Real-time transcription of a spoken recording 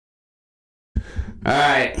All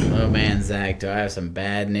right. Oh man, Zach, do I have some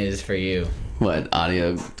bad news for you? What,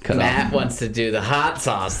 audio cut Matt off? wants to do the hot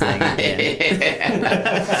sauce thing again.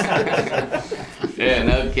 Yeah,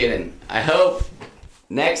 no kidding. I hope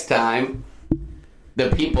next time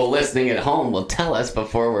the people listening at home will tell us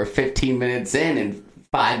before we're 15 minutes in and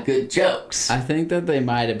 5 good jokes. I think that they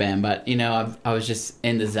might have been, but I was just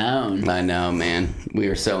in the zone. I know, man. We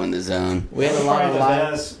were so in the zone. We had a lot of the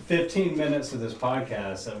live. best 15 minutes of this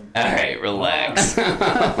podcast. All right, relax.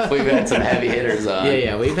 We've had some heavy hitters on.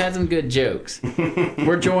 Yeah, we've had some good jokes.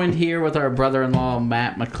 We're joined here with our brother-in-law,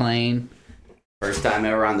 Matt McLean. First time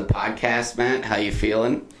ever on the podcast, Matt. How you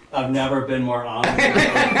feeling? I've never been more honored to be on a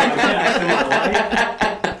podcast in my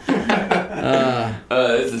life.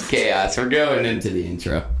 This is chaos. We're going into the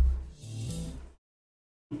intro.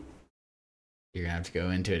 You're going to have to go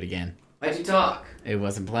into it again. Why'd you talk? It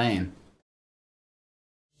wasn't playing.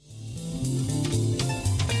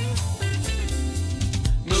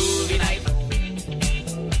 Movie night.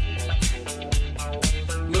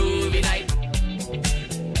 Movie night.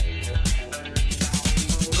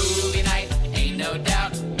 Movie night. Ain't no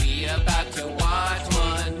doubt we about to watch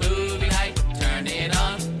one movie night. Turn it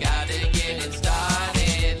on. Gotta get it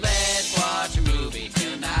started. Let's watch a movie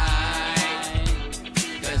tonight.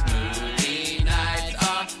 'Cause movie nights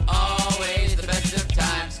are always the best of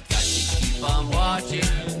times. Got to keep on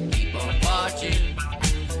watching. Keep on watching.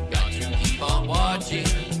 Got to keep on watching.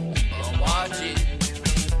 Keep on watching.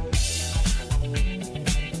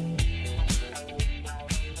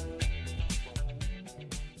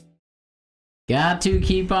 Got to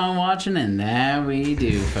keep on watching, and that we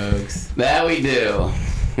do, folks. That we do.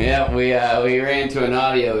 Yeah, we ran into an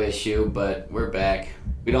audio issue, but we're back.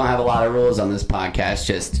 We don't have a lot of rules on this podcast.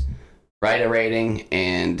 Just write a rating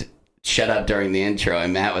and shut up during the intro.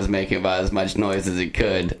 And Matt was making about as much noise as he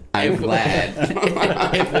could. I'm glad.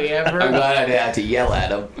 If we ever... I'm glad I didn't have to yell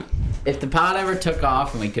at him. If the pod ever took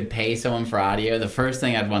off and we could pay someone for audio, the first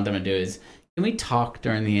thing I'd want them to do is, can we talk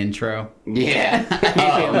during the intro? Yeah.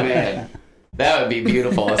 Oh, man. That would be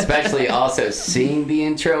beautiful. Especially also seeing the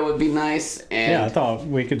intro would be nice. And Yeah, I thought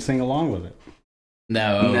we could sing along with it.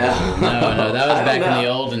 No. That was back in the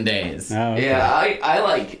olden days. Oh, okay.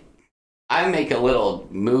 Yeah, I make a little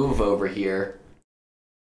move over here.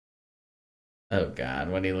 Oh, God.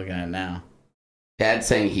 What are you looking at now? Dad's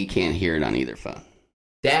saying he can't hear it on either phone.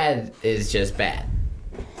 Dad is just bad.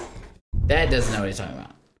 Dad doesn't know what he's talking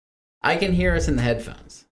about. I can hear us in the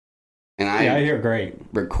headphones. And I hear great.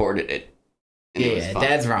 recorded it. And it was Yeah, fine.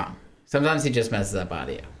 Dad's wrong. Sometimes he just messes up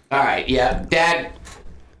audio. All right, yeah, Dad.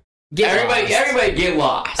 Everybody, Everybody get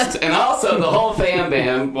lost. And also, the whole fam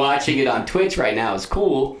bam watching it on Twitch right now is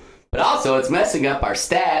cool. But also, it's messing up our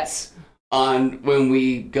stats on when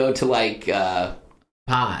we go to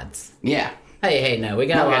pods. yeah. Hey, no, we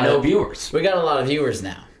Now got we got no viewers. We got a lot of viewers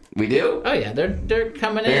now. We do. Oh yeah, they're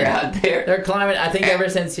coming They're in. out there. They're climbing. I think ever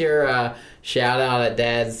since your shout out at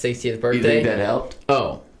Dad's 60th You birthday. think that helped?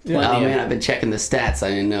 Oh, Oh man, I've been checking the stats. I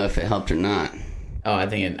didn't know if it helped or not. Oh, I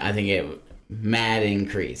think it mad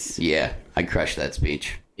increase. Yeah, I crushed that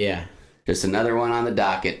speech. Yeah. Just another one on the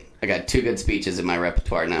docket. I got 2 good speeches in my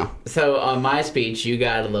repertoire now. So on my speech, you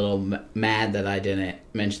got a little mad that I didn't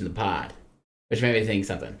mention the pod, which made me think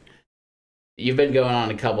something. You've been going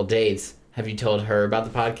on a couple dates. Have you told her about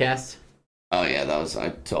the podcast? Oh yeah, I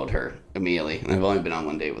told her immediately. And I've only been on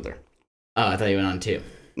 1 date with her. Oh, I thought you went on 2.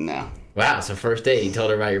 No. Wow, so first date, you told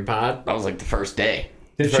her about your pod? That was like the first day.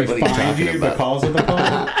 Did she What are you find talking you about? because of the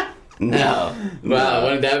pod? No. Wow, No.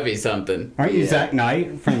 wouldn't that be something? Aren't you Yeah. Zach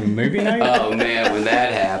Knight from Movie Night? Oh man, when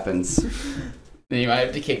that happens, Then you might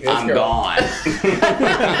have to kick this I'm girl. gone.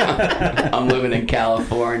 I'm living in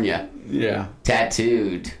California, Yeah.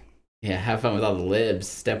 tattooed. Yeah, have fun with all the libs,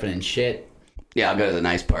 stepping in shit. Yeah, I'll go to the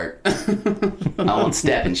nice part. I won't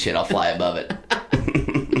step in shit. I'll fly above it.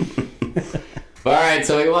 All right,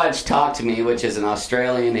 so we watched Talk to Me, which is an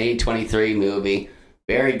Australian A23 movie.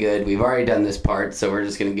 Very good. We've already done this part, so we're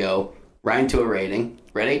just going to go right into a rating.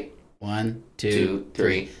 Ready? 1, 2, 2,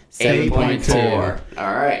 3. 7.2. 8.4.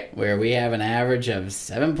 All right. Where we have an average of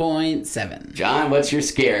 7.7. John, what's your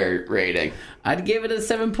scare rating? I'd give it a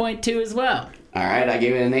 7.2 as well. All right, I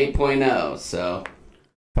gave it an 8.0, so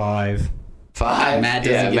 5. 5. Matt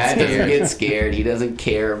doesn't get Matt doesn't scared. get scared. He doesn't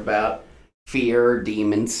care about fear or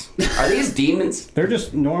demons. Are these demons? They're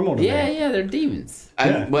just normal to Yeah, me. yeah, they're demons.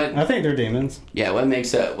 Yeah, What I think they're demons. what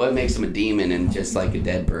makes them a demon and just like a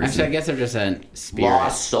dead person? Actually, I guess they're just a spirit.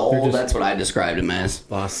 Lost soul. They're just- That's what I described him as.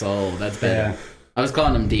 Lost soul. That's better. Yeah. I was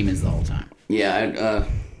calling them demons the whole time. Yeah,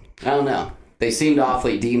 I don't know. They seemed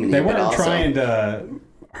awfully demon-y, They but weren't also, trying to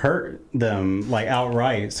hurt them like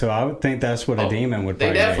outright. So I would think that's what a demon would. They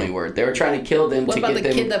probably definitely be. were. They were trying to kill them. What to about get the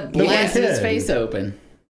them. kid that The one blasted his kid. face open?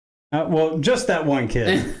 Well, just that one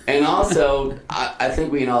kid. And also, I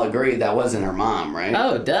think we can all agree that wasn't her mom, right?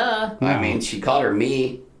 Oh, duh. I mean, she called her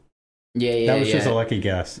me. Yeah. That was just a lucky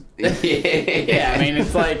guess. Yeah, I mean,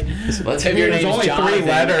 it's like Let's if your There's name's only Jonathan 3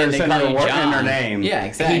 letters and they in call her, you in her John. name. Yeah,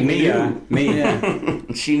 exactly.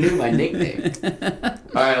 Mia. She knew my nickname.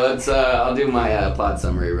 All right, let's. I'll do my plot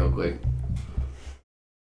summary real quick.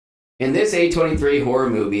 In this A23 horror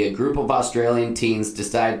movie, a group of Australian teens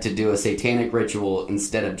decide to do a satanic ritual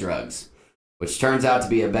instead of drugs, which turns out to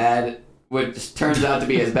be as bad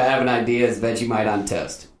of an idea as Vegemite on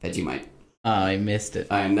toast. Vegemite. Oh, I missed it.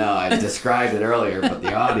 I know, I described it earlier, but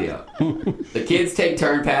the audio. The kids take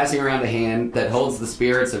turn passing around a hand that holds the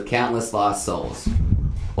spirits of countless lost souls.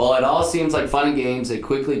 While it all seems like fun and games, it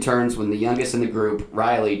quickly turns when the youngest in the group,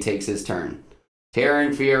 Riley, takes his turn. Terror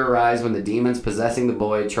and fear arise when the demons possessing the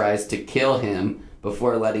boy tries to kill him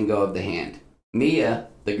before letting go of the hand. Mia,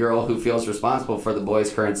 the girl who feels responsible for the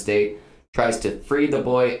boy's current state, tries to free the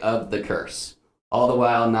boy of the curse, all the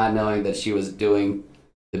while not knowing that she was doing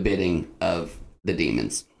the bidding of the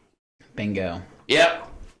demons. Bingo. Yep.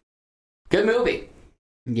 Good movie.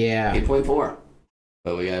 Yeah. 8.4.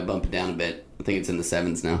 But we gotta bump it down a bit. I think it's in the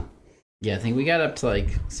 7s now. Yeah, I think we got up to like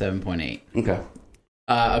 7.8. Okay.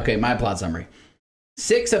 Okay, my plot summary.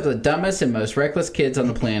 6 of the dumbest and most reckless kids on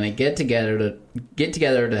the planet get together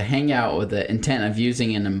to hang out with the intent of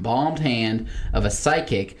using an embalmed hand of a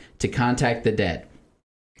psychic to contact the dead.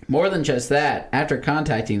 More than just that, after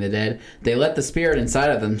contacting the dead, they let the spirit inside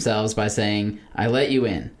of themselves by saying, "I let you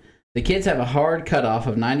in." The kids have a hard cutoff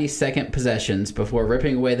of 90-second possessions before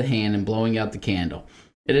ripping away the hand and blowing out the candle.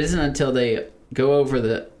 It isn't until they go over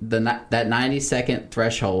that 90-second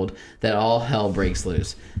threshold that all hell breaks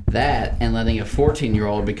loose. That, and letting a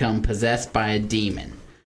 14-year-old become possessed by a demon.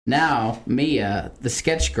 Now, Mia, the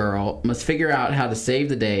sketch girl, must figure out how to save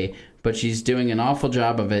the day, but she's doing an awful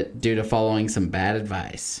job of it due to following some bad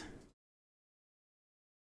advice.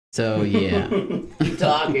 So, yeah. Keep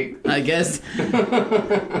talking. I guess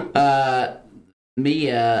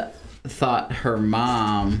Mia thought her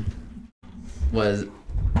mom was...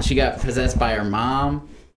 She got possessed by her mom,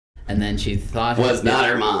 and then she thought... Was not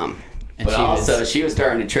her mom. And But also, she was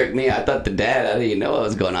starting to trick me. I thought the dad, I didn't even know what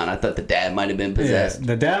was going on. I thought the dad might have been possessed. Yeah,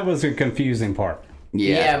 the dad was a confusing part.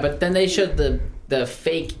 Yeah, but then they showed the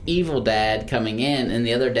fake evil dad coming in, and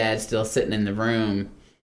the other dad still sitting in the room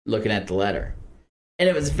looking at the letter. And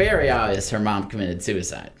it was very obvious her mom committed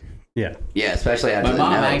suicide. Yeah. Yeah, especially after My the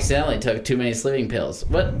mom note. accidentally took too many sleeping pills.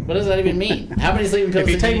 What does that even mean? How many sleeping pills If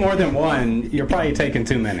you did take more than one, you're probably taking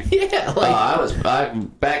too many. Yeah,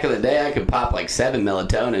 like... Back in the day, I could pop like 7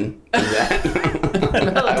 melatonin.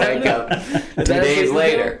 I wake up 2 days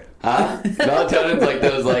later. Huh? Melatonin's like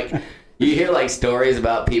those, like, you hear like stories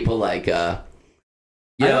about people like, I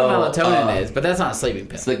know what melatonin is, but that's not a sleeping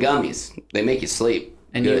pill. It's the gummies. They make you sleep.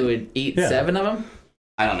 And Good. you would eat 7 of them?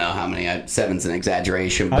 I don't know how many. 7's an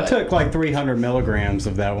exaggeration, but I took like 300 milligrams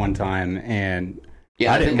of that one time, and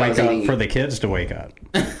yeah, I didn't think wake up eating, for the kids to wake up.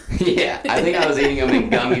 Yeah, I think I was eating them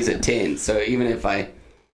in gummies at 10. So even if I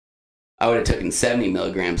would have taken 70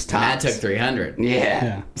 milligrams tops. Matt took 300.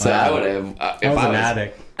 Yeah. So Wow. I would have. If I was an was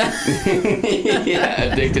addict. yeah,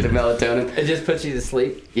 addicted to melatonin. It just puts you to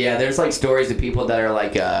sleep? Yeah, there's like stories of people that are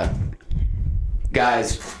like,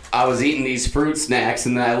 guys, I was eating these fruit snacks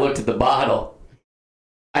and then I looked at the bottle.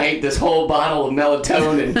 I ate this whole bottle of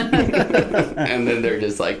melatonin. And then they're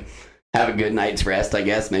just like, have a good night's rest, I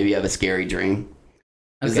guess. Maybe have a scary dream.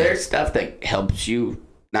 Is there stuff that helps you?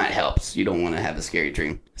 Not helps. You don't want to have a scary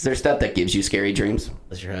dream. Is there stuff that gives you scary dreams?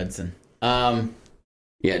 Mr. Hudson.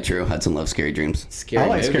 Yeah, true. Hudson loves scary dreams. Scary I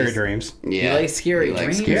like movies. scary dreams. Yeah. You like scary You like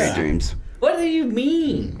dreams? scary Yeah. dreams. What do you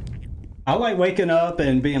mean? I like waking up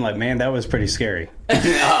and being like, man, that was pretty scary.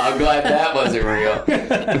 Oh, I'm glad that wasn't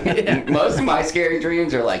real. Most of my scary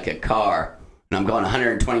dreams are like a car, and I'm going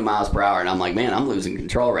 120 miles per hour, and I'm like, man, I'm losing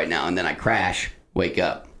control right now, and then I crash, wake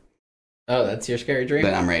up, Oh, that's your scary dream?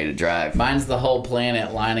 then I'm ready to drive. Mine's the whole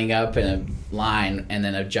planet lining up in a line, and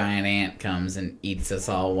then a giant ant comes and eats us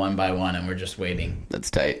all one by one, and we're just waiting. That's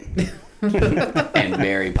tight. And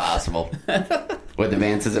very possible. With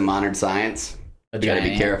advances in modern science, you gotta giant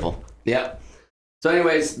be ant. careful. Yep. So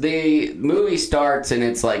anyways, the movie starts, and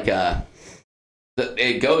it's like,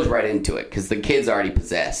 it goes right into it, because the kid's already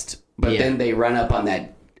possessed. But then they run up on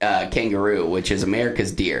that kangaroo, which is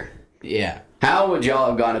America's deer. Yeah. How would y'all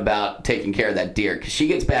have gone about taking care of that deer? Because she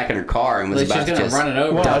gets back in her car and was Like about she's to gonna just run it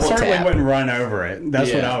over. Well, I double certainly tap. wouldn't run over it.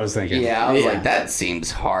 That's what Yeah. I was thinking. Yeah, I was Yeah. like, that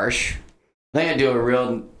seems harsh. I think I'd do a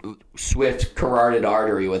real swift carotid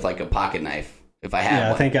artery with like a pocket knife if I had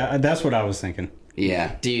Yeah, one. I think that's what I was thinking.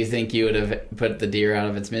 Yeah. Do you think you would have put the deer out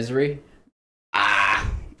of its misery? I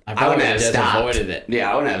probably wouldn't would have just stopped. avoided it.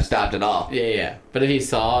 Yeah, I wouldn't have stopped at all. Yeah. But if you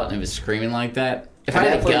saw it and it was screaming like that, if I had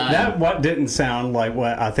a Definitely- gun, That what didn't sound like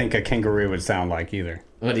what I think a kangaroo would sound like either.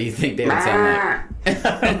 what do you think they would sound like?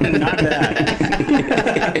 Not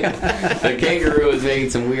that. The kangaroo was making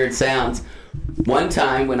some weird sounds. One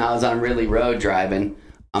time when I was on Ridley Road driving,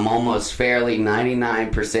 I'm almost fairly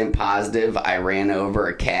 99% positive I ran over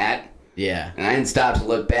a cat. Yeah. And I didn't stop to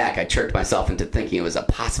look back. I tricked myself into thinking it was a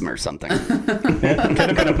possum or something. It could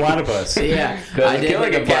have been a platypus. Yeah.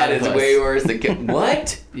 Killing a cat is way worse than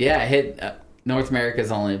what? Yeah, I hit North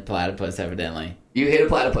America's only platypus, evidently. You hit a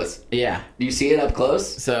platypus. Yeah. Do you see it up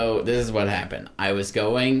close? So this is what happened. I was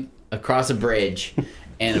going across a bridge,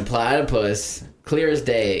 and a platypus, clear as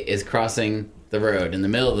day, is crossing the road in the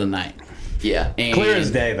middle of the night. Yeah. And Clear as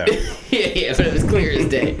day, though. yeah, but it was clear as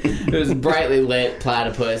day. It was brightly lit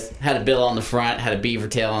platypus. Had a bill on the front, had a beaver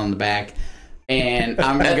tail on the back, and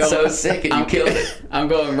I'm That's going, so sick, and you killed it. I'm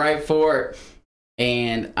going right for it,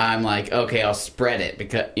 and I'm like, okay, I'll spread it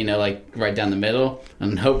because like right down the middle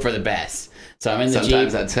and hope for the best. So I'm in the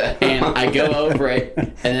Sometimes Jeep, that's it. and I go over it,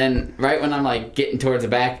 and then right when I'm like getting towards the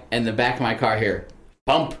back, and the back of my car here,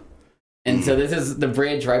 bump. And so this is the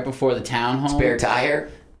bridge right before the townhome. Spare tire?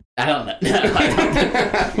 I don't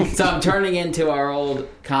know. So I'm turning into our old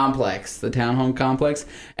complex, the townhome complex,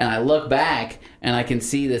 and I look back and I can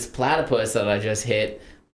see this platypus that I just hit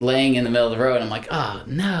laying in the middle of the road. I'm like, oh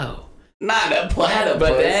no. Not a platypus.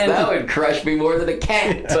 But then- that would crush me more than a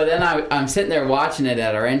cat. So then I'm sitting there watching it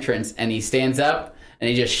at our entrance, and he stands up and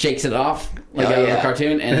he just shakes it off like Oh, out of yeah. a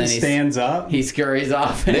cartoon, and It then stands up. he scurries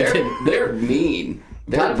off. They're mean.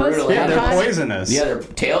 They're Platypus? brutal. Yeah, they're Platypus? poisonous. Yeah, their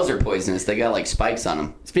tails are poisonous. They got like spikes on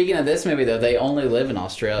them. Speaking of this movie, though, they only live in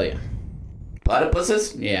Australia.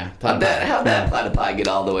 Platypuses? Yeah, How'd that platypi get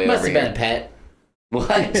all the way must over have here? been a pet.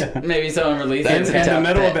 What? Maybe someone released That's it. a in the tough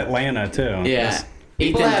middle bet. of Atlanta, too. Yeah.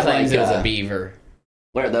 People Ethan have, claims like, it was a beaver.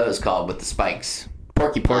 What are those called with the spikes?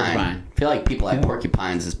 Porcupine. Porcupine. I feel like people have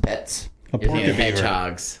porcupines as pets. A You're porky thinking beaver.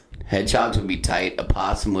 hedgehogs Hedgehogs would be tight. A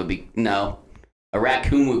possum would be... No. A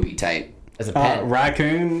raccoon would be tight. as a pet.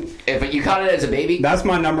 Raccoon, If you caught it as a baby... that's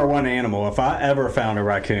my number one animal. If I ever found a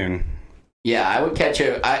raccoon. Yeah, I would catch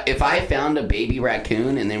if I found a baby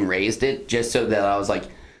raccoon and then raised it just so that I was like,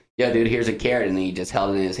 yo, dude, here's a carrot, and then he just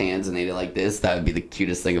held it in his hands and ate it like this, that would be the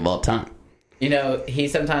cutest thing of all time. He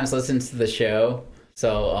sometimes listens to the show,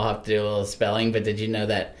 so I'll have to do a little spelling. But did you know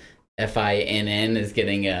that FINN is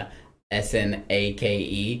getting a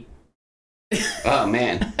SNAKE? Oh,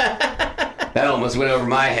 man. That almost went over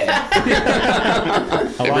my head. I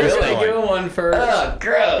like Really? spelling. Give him one for. Oh,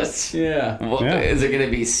 gross. Yeah. Well, Yeah. Is it going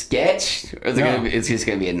to be sketch? Or is it No. going to be, it's just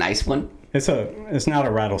going to be a nice one? It's not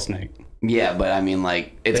a rattlesnake. Yeah, but I mean,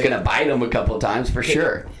 like, it's going to bite him a couple of times for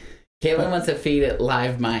sure. Caitlin wants to feed it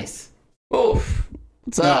live mice. Oof.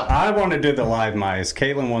 What's No, up? I want to do the live mice.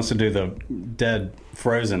 Caitlin wants to do the dead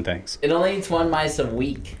frozen things. It only eats one mice a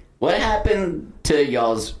week. What happened to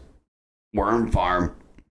y'all's worm farm?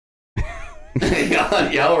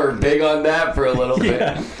 y'all were big on that for a little bit.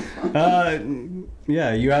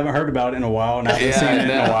 Yeah, you haven't heard about it in a while, and I haven't Yeah, seen I it in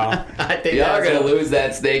know. a while. I think Y'all are that's going to what- lose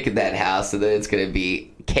that snake in that house, and then it's going to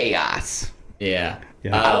be chaos. Yeah.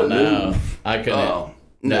 Yeah. I don't I'll know. move. I couldn't. Oh,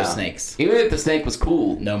 no no. snakes. Even if the snake was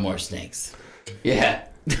cool. No more snakes. Yeah.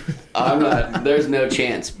 I'm not, there's no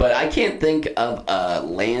chance. But I can't think of a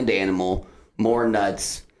land animal more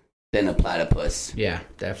nuts than a platypus. Yeah,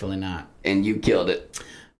 definitely not. And you killed it.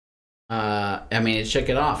 It shook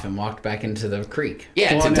it off and walked back into the creek.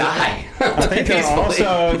 Yeah, Well, to no, die. I think they're Peacefully.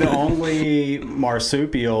 also the only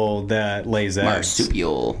marsupial that lays eggs.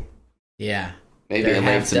 Marsupial. Yeah. Maybe They're it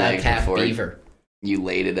laid half some duck, eggs half before beaver. you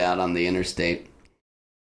laid it out on the interstate.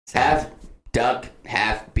 Half duck,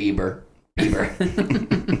 half beaver.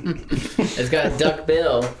 It's got a duck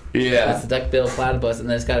bill. That's Yeah. a duck bill platypus, and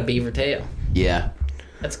then it's got a beaver tail. Yeah.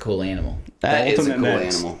 That's a cool animal. That is a ultimate cool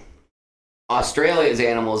mix. animal. Australia's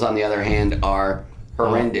animals, on the other hand, are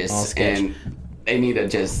horrendous, all sketch. and they need to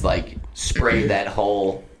just like spray that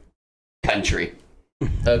whole country.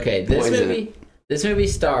 Okay, Poison this movie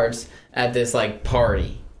starts at this like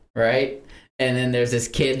party, right? And then there's this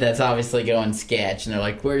kid that's obviously going sketch, and they're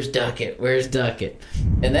like, "Where's Duckett? Where's Duckett?"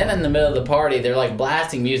 And then in the middle of the party, they're like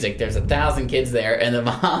blasting music. There's 1,000 kids there, and the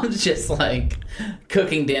mom's just like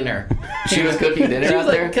cooking dinner. She was cooking dinner She out was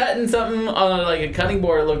like there? cutting something on like a cutting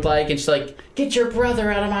board, it looked like, and she's like, "Get your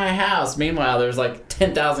brother out of my house." Meanwhile, there's like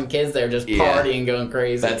 10,000 kids there just partying, going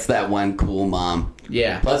crazy. That's that one cool mom.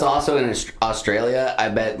 Yeah. Plus, also in Australia, I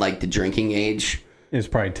bet like the drinking age. It's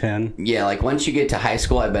probably 10. Yeah, like once you get to high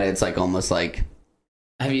school, I bet it's like almost like.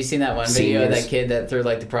 Have you seen that one video of Seniors. that kid that threw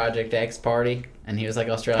like the Project X party, and he was like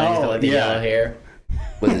Australian, he's got like the yeah. yellow hair?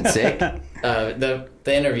 Was it sick? The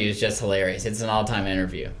interview is just hilarious. It's an all-time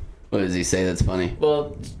interview. What does he say that's funny?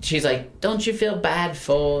 Well, she's like, "Don't you feel bad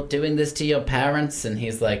for doing this to your parents?" And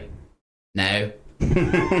he's like, "No,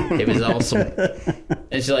 it was awesome."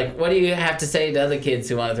 And she's like, "What do you have to say to other kids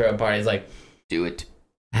who want to throw a party?" He's like, Do it.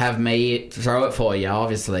 "Have me throw it for you,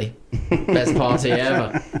 obviously. Best party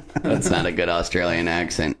ever." That's not a good Australian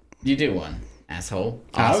accent. You do one, asshole.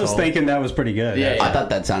 I was Asshole. thinking that was pretty good. Yeah, I thought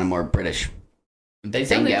that sounded more British. They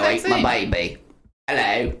sound Dingo the ate exact my same. baby.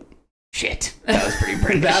 Hello. Shit. That was pretty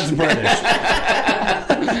British. That's British.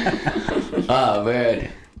 Oh,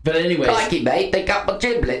 man. But anyways, Crikey, mate. They got my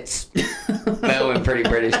giblets. That went pretty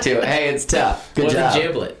British, too. Hey, it's tough. Good what's job. a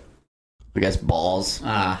giblet? I guess balls.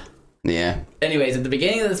 Ah. Yeah. Anyways, at the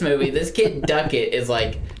beginning of this movie, this kid Duckett is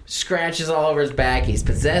like scratches all over his back. He's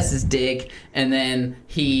possessed his dick, and then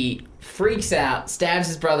he freaks out, stabs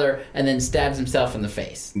his brother, and then stabs himself in the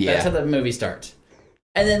face. Yeah. That's how the movie starts.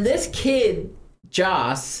 And then this kid,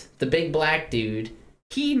 Joss, the big black dude,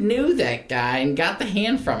 he knew that guy and got the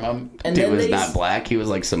hand from him. And Dude then was they not black. He was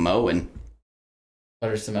like Samoan.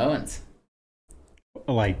 What are Samoans?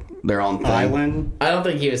 Like Their own thing. island. I don't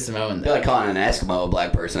think he was Samoan I though. feel like calling an Eskimo a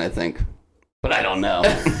black person, I think. But I don't know.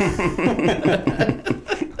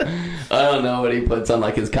 I don't know what he puts on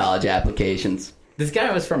like his college applications. This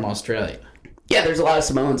guy was from Australia. Yeah, there's a lot of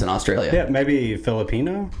Samoans in Australia. Yeah, maybe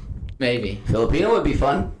Filipino. Maybe. Filipino would be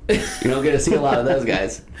fun. You don't get to see a lot of those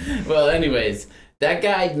guys. Well, anyways, that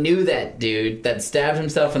guy knew that dude that stabbed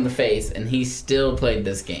himself in the face, and he still played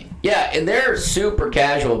this game. Yeah, and they're super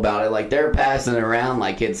casual about it. Like they're passing it around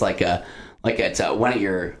like it's like it's one of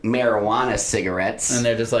your marijuana cigarettes. And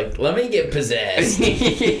they're just like, "Let me get possessed."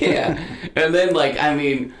 Yeah. And then like, I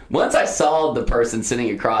mean, once I saw the person sitting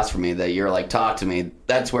across from me that you're like, "Talk to me,"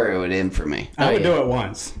 that's where it would end for me. I would yeah. do it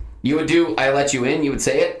once. You would do I let you in, you would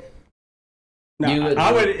say it? No, You would-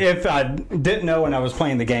 I would if I didn't know when I was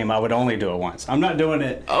playing the game. I would only do it once. I'm not doing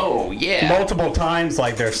it Oh yeah. multiple times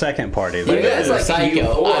like their second party. You Like, guys like psycho.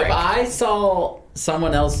 euphoric. If I saw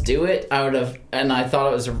someone else do it, I would have, and I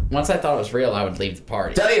thought it was, once I thought it was real, I would leave the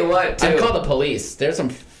party. Tell you what, too. I'd call the police. There's some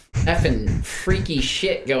effing freaky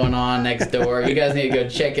shit going on next door. You guys need to go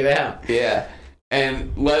check it out. Yeah.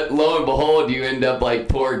 And lo and behold, you end up like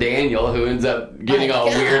poor Daniel, who ends up getting Oh, all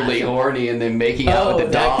God. weirdly horny and then making out with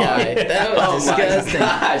the that dog. guy. That was Oh disgusting. my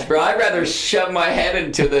gosh, bro! I'd rather shove my head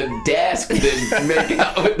into the desk than make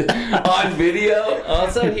out on video.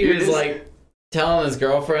 Also, he You're was just- like telling his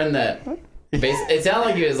girlfriend that. It sounded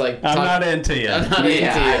like he was like, I'm not into you. I'm not into you.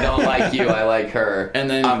 Yeah, I don't like you. I like her. And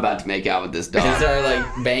then- I'm about to make out with this He dog. started like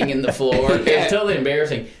banging the floor. It Yeah. was totally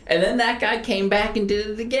embarrassing. And then that guy came back and did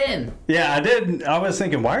it again. Yeah, I did. I was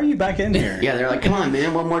thinking, why are you back in here? Yeah, they're like, "Come on,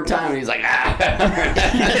 man, one more time." And he's like, "Ah,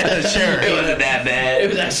 Yeah, sure. It wasn't that bad." It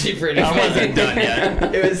was actually pretty I funny. wasn't done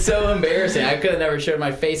yet. It was so embarrassing. I could have never showed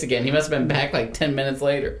my face again. He must have been back like 10 minutes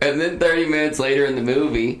later. And then 30 minutes later in the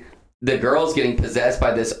movie, the girl's getting possessed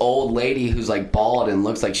by this old lady who's like bald and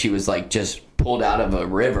looks like she was like just pulled out of a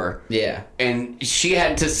river. Yeah. And she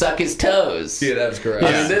had to suck his toes. Dude, that was gross.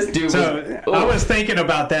 I mean, this dude So was... I was thinking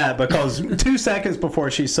about that because 2 seconds before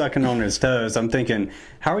she's sucking on his toes, I'm thinking,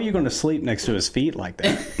 how are you going to sleep next to his feet like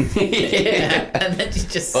that? Yeah. And then she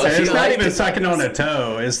just Well, And she it's not liked even it. sucking on a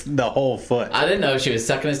toe; it's the whole foot. I didn't know if she was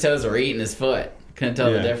sucking his toes or eating his foot. Couldn't tell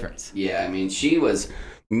the Yeah. difference. Yeah, I mean, she was...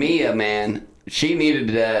 Mia, man, she needed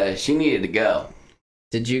to go.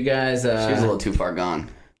 Did you guys She was a little too far gone.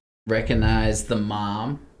 recognize the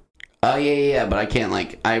mom? Oh, yeah, but I can't,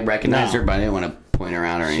 like... I recognized No. her, but I didn't want to point her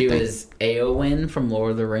out or She anything. was Eowyn from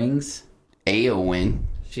Lord of the Rings. Eowyn.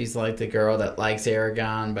 She's like the girl that likes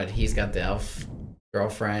Aragorn, but he's got the elf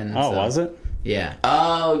girlfriend. Oh, so- was it? Yeah.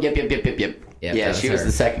 Oh, yep. Yep, Yeah, that she was was her.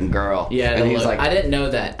 the second girl. Yeah, and and he was like, I didn't know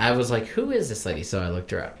that. I was like, who is this lady? So I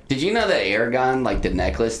looked her up. did you know that Aragon, like the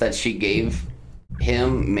necklace that she gave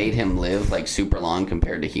him, made him live like super long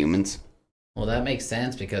compared to humans? Well, that makes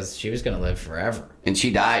sense because she was going to live forever. And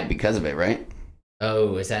she died because of it, right?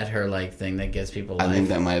 Oh, is that her like thing that gives people life? I think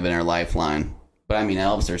that might have been her lifeline. But I mean,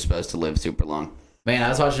 elves are supposed to live super long. Man, I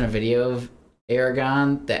was watching a video of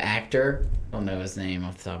Aragon, the actor, I don't know his name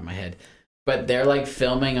off the top of my head, but they're like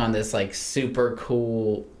filming on this like super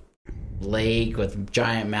cool lake with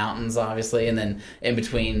giant mountains, obviously, and then in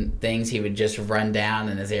between things he would just run down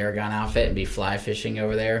in his Aragon outfit and be fly fishing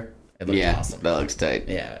over there. It looks awesome. That looks tight.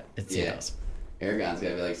 Yeah, it's awesome. Aragon's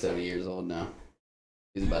gotta be like 70 years old now.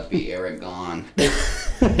 He's about to be Aragon.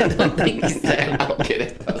 I don't think he's that I'm old.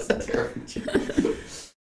 kidding. That was a terrible joke.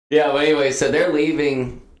 Yeah, well, anyway, so they're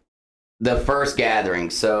leaving the first gathering.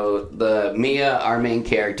 So the Mia, our main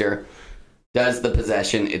character, does the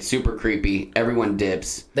possession. It's super creepy. Everyone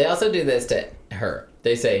dips. They also do this to her.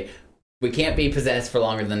 They say, we can't be possessed for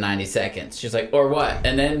longer than 90 seconds. She's like, or what?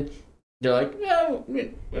 And then they're like, no.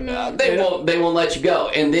 They won't let you go.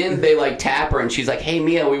 And then they like tap her and she's like, hey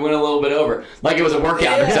Mia, we went a little bit over. Like it was a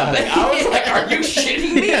workout or something. I was like, are you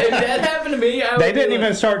shitting me? If that happened to me, I would They didn't be even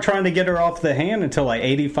like, start trying to get her off the hand until like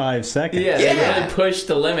 85 seconds. Yeah, they really pushed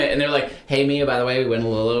the limit. And they're like, hey Mia, by the way, we went a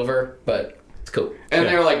little over, but it's cool. And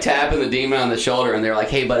they're like tapping the demon on the shoulder and they're like,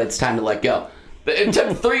 hey bud, it's time to let go. But it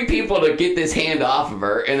took 3 people to get this hand off of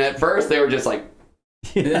her. And at first they were just like,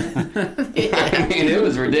 I mean, it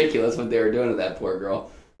was ridiculous what they were doing to that poor girl.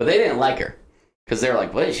 But they didn't like her. Because they were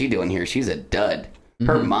like, what is she doing here? She's a dud.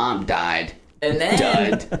 Her mom died. And then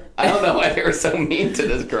Dud. I don't know why they were so mean to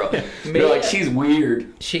this girl. They're like, she's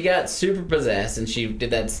weird. she got super possessed and she did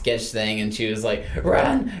that sketch thing and she was like,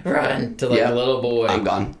 run, run, to like a little boy. I'm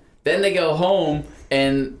gone. Then they go home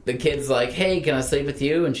and the kid's like, hey, can I sleep with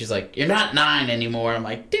you? And she's like, you're not 9 anymore. I'm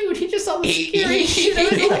like, dude, he just saw the scariest shit of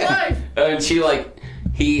his whole life. And she like,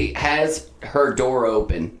 he has her door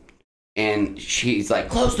open and she's like,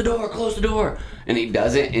 close the door. And he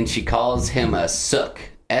doesn't and she calls him a sook.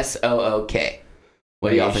 S-O-O-K.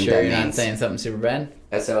 What do y'all think sure that you're means? not saying something super bad?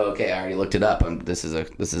 S-O-O-K. I already looked it up. This is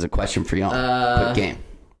a question for y'all. Quick game.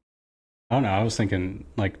 Oh no, I was thinking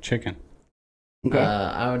like chicken. Okay.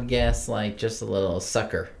 I would guess like just a little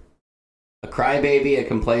sucker. A crybaby, a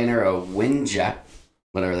complainer, a whinja,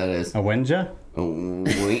 whatever that is. A winja? A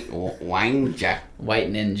whinja. White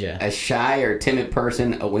ninja. A shy or timid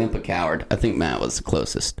person, a wimp, a coward. I think Matt was the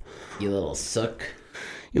closest. You little sook.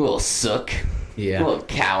 You little sook. Yeah. You little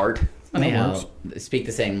coward. Funny That how works. they speak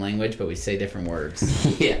the same language, but we say different words.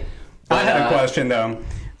 Yeah. I had a question though.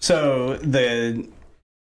 So the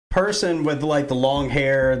person with like the long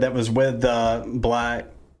hair that was with the black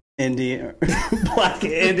Indian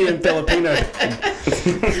Filipino.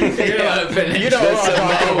 You know what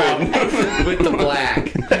I'm talking about. With the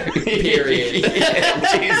black. Period.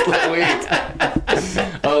 Jeez Louise.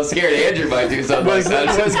 I was scared Andrew might do something like that.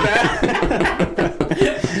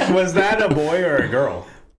 Was that a boy or a girl?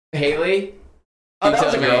 Haley? Oh, You that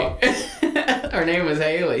was a tell girl. me. Her name was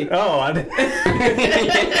Haley. Oh, I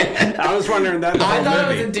was wondering that. The I whole thought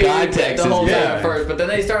movie. it was a dude Context the whole is time good. at first, but then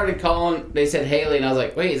they started calling, they said Haley, and I was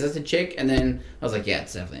like, wait, is this a chick? And then I was like, yeah,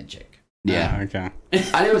 it's definitely a chick. Yeah. Oh, okay.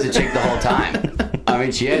 I knew it was a chick the whole time. I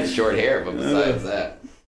mean, she had short hair, but besides that.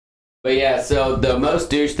 But yeah, so the most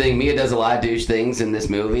douche thing, Mia does a lot of douche things in this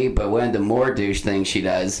movie, but one of the more douche things she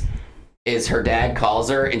does is her dad calls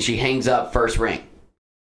her and she hangs up first ring.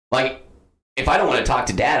 Like, if I don't want to talk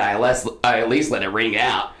to dad, I at least let it ring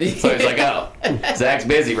out. So he's like, oh, Zach's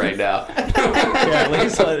busy right now. Yeah, at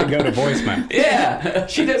least let it go to voicemail. Yeah,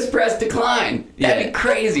 she just pressed decline. That'd be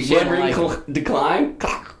crazy. She She had ring didn't like decline.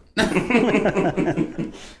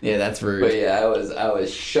 Yeah, that's rude. But yeah, I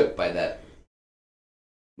was shook by that.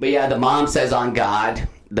 But yeah, the mom says on God,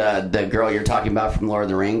 the girl you're talking about from Lord of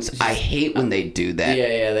the Rings. I hate when they do that.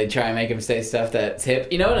 Yeah, they try and make him say stuff that's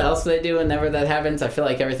hip. You know what else they do whenever that happens? I feel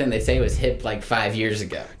like everything they say was hip like 5 years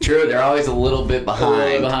ago. True, they're always a little bit A behind.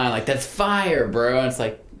 little behind, like, that's fire, bro. And it's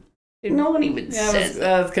like, No one even says that.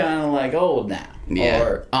 that's kind of like old now. Yeah.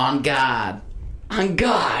 Or on God. On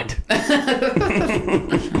God.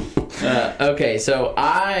 Okay, so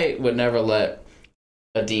I would never let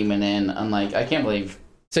a demon in. Unlike, I can't believe.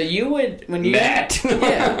 So you would, when you. Matt.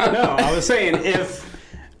 Yeah. No, I was saying if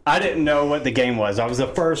I didn't know what the game was, I was the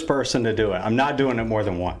first person to do it. I'm not doing it more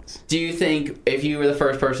than once. Do you think if you were the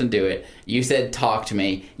first person to do it, you said, talk to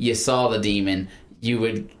me, you saw the demon, you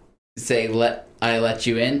would say, I let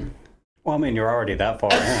you in? Well, I mean, you're already that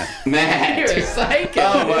far in. Matt. You're a psycho.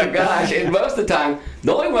 Oh my gosh. And most of the time,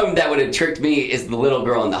 the only one that would have tricked me is the little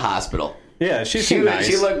girl in the hospital. Yeah, she seemed nice.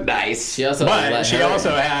 She looked nice. She also but let she her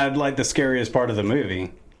also in. had like the scariest part of the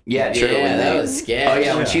movie. Yeah, true. Yeah, when that was scary. Oh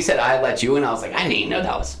yeah, when Yeah. she said I let you in, I was like, I didn't even know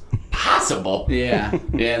that was possible. Yeah.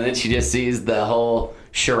 Yeah, and then she just sees the whole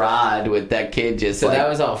charade with that kid just So like that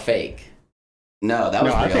was all fake. No, that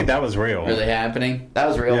was No, real. I think that was real. Really happening? That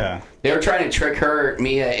was real. Yeah. They were trying to trick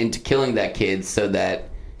Mia into killing that kid so that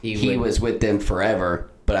he would- was with them forever.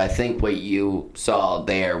 but I think what you saw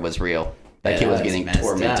there was real. That kid was that's getting messed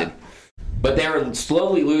tormented. up. But they were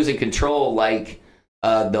slowly losing control, like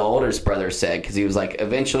the oldest brother said, because he was like,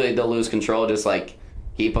 eventually they'll lose control, just like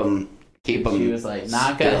keep them. She was like,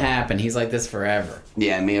 not gonna happen. He's like this forever.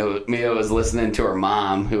 Yeah, Mia was listening to her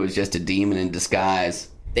mom, who was just a demon in disguise.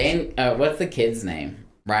 What's the kid's name?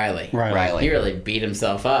 Riley. Riley. He really beat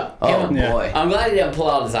himself up. Oh, Yeah. boy. I'm glad he didn't pull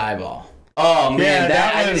out his eyeball. Oh, man. Yeah,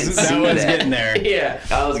 that I was didn't see getting there. Yeah.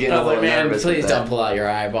 I was getting a little man, nervous please with don't that. pull out your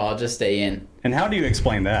eyeball. Just stay in. And how do you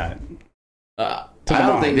explain that? I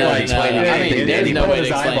don't think No, they explained I anything. mean, did there's he? no put way to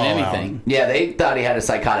his explain eyeball anything. Yeah, they thought he had a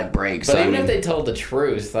psychotic break. But So, even if they told the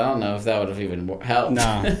truth, I don't know if that would have even helped.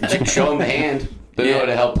 No. show him the hand, then Yeah. it would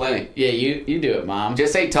have helped plenty. Yeah, you do it, Mom.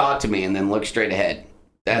 Just say, talk to me, and then look straight ahead.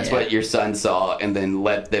 That's Yeah. what your son saw, and then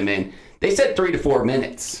let them in. They said 3 to 4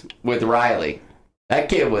 minutes with Riley. That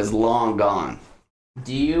kid was long gone.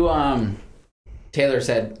 Do you Taylor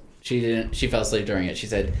said she fell asleep during it. She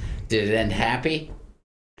said, "Did it end happy?"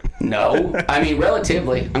 No. I mean,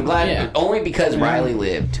 relatively. I'm glad, Yeah. only because Riley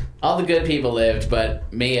lived. All the good people lived, but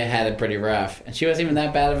Mia had it pretty rough, and she wasn't even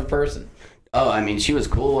that bad of a person. Oh, I mean, she was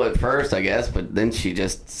cool at first, I guess, but then she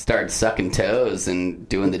just started sucking toes and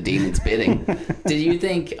doing the demon's bidding. Did you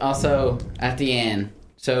think also at the end?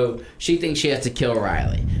 So she thinks she has to kill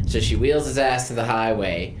Riley, so she wheels his ass to the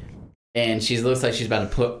highway, and she looks like she's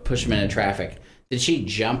about to push him into traffic. Did she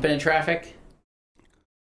jump into traffic?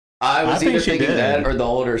 I was I think either she thinking did. that or the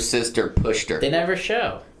older sister pushed her. They never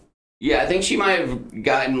show. Yeah, I think she might have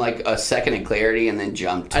gotten like a second of clarity and then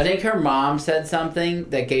jumped. I think her mom said something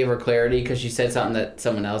that gave her clarity because she said something that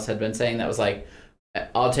someone else had been saying that was like,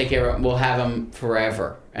 "I'll take care of him. We'll have him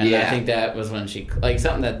forever." And I Yeah. think that was when she like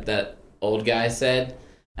something that old guy said,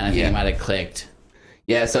 and I think Yeah. it might have clicked.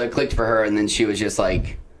 Yeah, so it clicked for her, and then she was just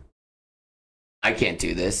like, I can't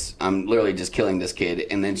do this. I'm literally just killing this kid.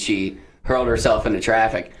 And then she hurled herself into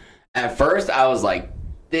traffic. At first, I was like,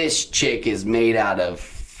 this chick is made out of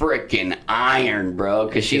freaking iron, bro.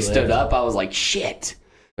 Because she stood lived. up. I was like, shit.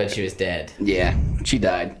 But she was dead, Yeah, she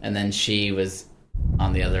died. and then she was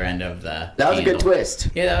on the other end of the. That was a good handle. twist.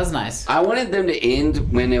 Yeah, that was nice. I wanted them to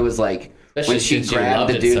end when it was like, Especially when she since you grabbed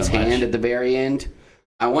loved the it so dude's much. hand at the very end.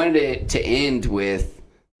 I wanted it to end with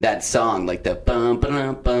that song, like the bum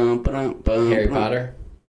ba bum ba bum. Harry Potter.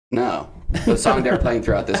 No, the song they're playing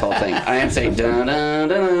throughout this whole thing. I am saying dun dun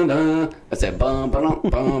dun dun. I said bum ba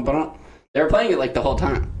bum ba. They were playing it like the whole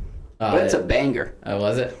time. But it's a banger. Oh,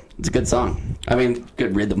 was it? It's a good song. I mean,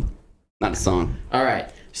 good rhythm, not a song. All right.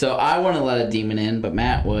 So I want to let a demon in, but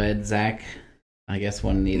Matt would. Zach, I guess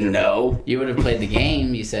wouldn't either. No, You would have played the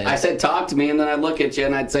game. You said. I said talk to me, and then I'd look at you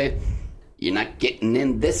and I'd say, "You're not getting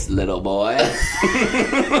in this, little boy."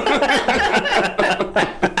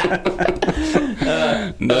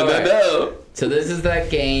 No. So this is that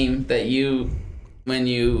game that I'm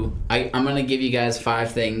going to give you guys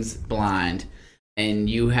 5 things blind, and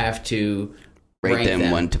you have to Rate rank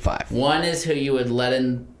them 1 to 5. 1 is who you would let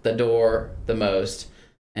in the door the most,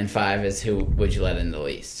 and 5 is who would you let in the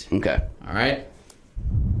least. Okay. All right?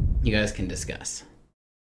 You guys can discuss.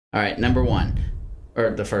 All right, number 1, or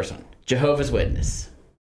the first one, Jehovah's Witness.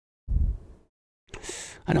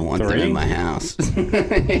 I don't want them 3? in my house.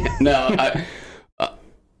 No,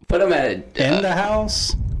 put them at a. In the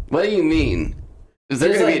house? What do you mean? Is there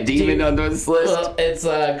There's going to like, be a demon do you- on this list? Well, it's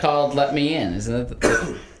called Let Me In, isn't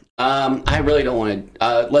it? I really don't want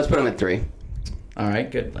to. Let's put them at 3. All right,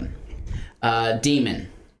 good one. Demon.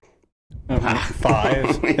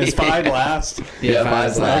 5. Is 5 last? Yeah,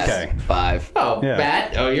 5's last. Okay. 5. Oh, Yeah.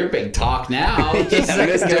 Matt. Oh, you're big talk now. Just Yeah,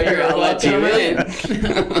 mister, I'll let you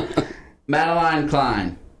in. Madeline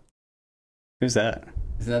Klein. Who's that?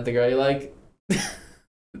 Isn't that the girl you like?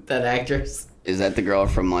 That actress? Is that the girl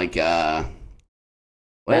from like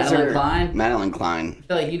what is Madeline her? Klein? Madeline Klein. I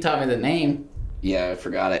feel like you taught me the name. Yeah, I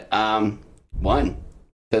forgot it. 1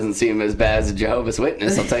 doesn't seem as bad as a Jehovah's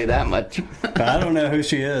Witness. I'll tell you that much. I don't know who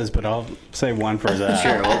she is, but I'll say 1 for Zach.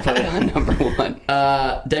 Sure, we'll put it on number 1.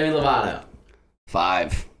 Demi Lovato.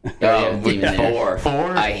 5. yeah, demon there. 4. 4?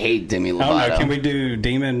 I hate Demi I don't know. Lovato. Can we do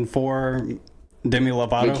Demon 4, Demi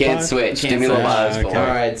Lovato We can't 5? switch. Can't Demi switch. Lovato's Okay. 4. All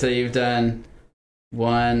right, so you've done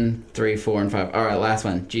 1, 3, 4, and 5. All right, last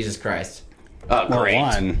one. Jesus Christ. Oh, Well, great.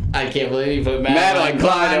 1. I can't believe you put Madeline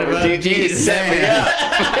Klein over above Jesus set me up.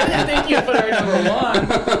 I think you put her number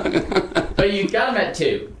 1. But you got him at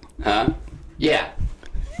 2. Huh? Yeah.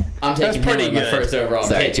 I'm taking pretty him with my good. first overall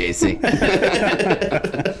Sorry, pick. JC.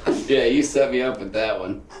 Yeah, you set me up with that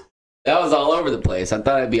one. That was all over the place. I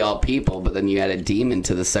thought it'd be all people, but then you added demon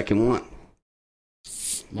to the second one.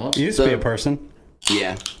 Well, Used to be a person.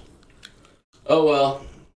 Yeah. Oh well.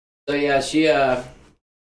 So yeah,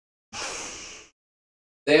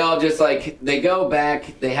 they all just like they go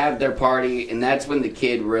back, they have their party, and that's when the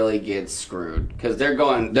kid really gets screwed because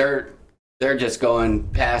they're just going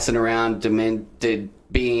passing around demented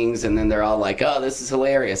beings, and then they're all like, "Oh, this is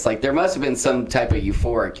hilarious!" Like there must have been some type of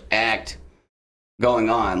euphoric act going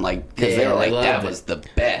on, like because they were like, "That was the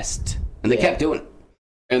best," and they kept doing it.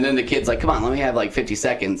 And then the kid's like, "Come on, let me have like 50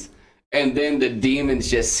 seconds," and then the demons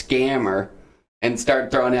just scam her and start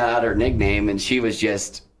throwing out her nickname, and she was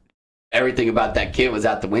just. Everything about that kid was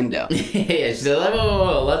out the window. Yeah, she said,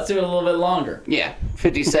 whoa, let's do it a little bit longer. Yeah,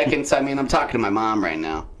 50 seconds. I mean, I'm talking to my mom right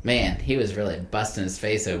now. Man, he was really busting his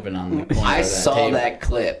face open on the corner I of that saw table. that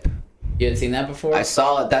clip. You had seen that before? I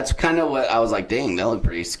saw it. That's kind of what I was like, dang, that looked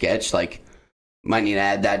pretty sketch. Like, might need to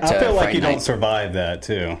add that to I feel like Fright you Night. don't survive that,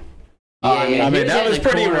 too. Yeah, he I mean, was that in was the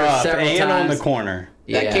pretty corner rough. several And on times. the corner.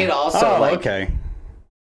 That kid also, Oh, like, okay.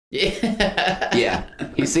 Yeah. yeah,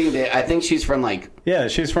 he seemed it. I think she's from, like, Yeah,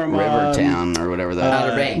 she's from Rivertown or whatever the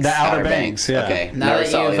Outer Banks. The Outer Banks, yeah. Okay. Now never that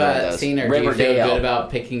saw you've either of those. seen her, do you feel Riverdale. good about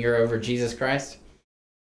picking her over Jesus Christ?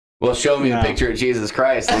 Well, show me No. a picture of Jesus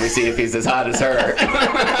Christ. Let me see if he's as hot as her.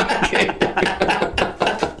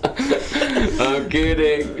 I'm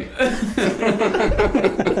kidding.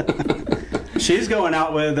 She's going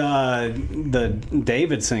out with the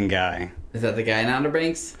Davidson guy. Is that the guy in Outer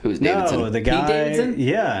Banks? Who's Davidson? No, the guy. Davidson?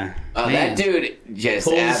 Yeah. Oh, Man. that dude just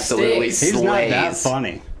Pulls absolutely sticks. He's not that slays.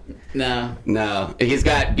 funny. No. No, he's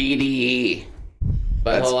got BDE,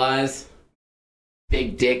 Butthole eyes?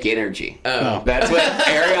 big dick energy. Oh. That's what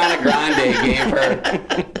Ariana Grande gave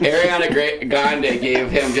her. Grande gave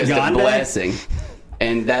him just Grande? a blessing,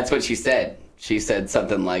 and that's what she said. She said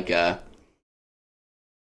something like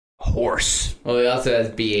horse. Well, he also has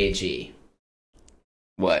BAG.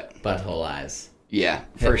 What? Butthole eyes. Yeah,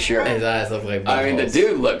 for sure. His eyes look like buttholes. I mean, the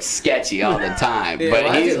dude looks sketchy all the time, Yeah, but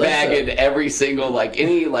why does he's he look bagging so- every single, like,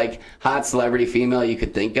 any, like, hot celebrity female you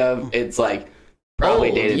could think of. It's, like, probably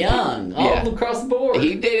Old, dated... young, all Yeah. across the board.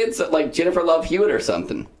 He dated, like, Jennifer Love Hewitt or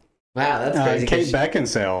something. Wow, that's crazy. Kate 'cause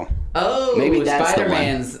Beckinsale. oh, Maybe that's the one.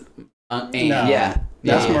 Spider-Man's aunt. No. Yeah.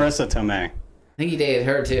 That's Yeah. Marissa Tomei. I think he dated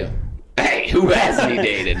her, too. Hey, who hasn't he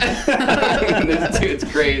dated? This dude's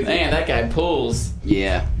crazy. Man, that guy pulls.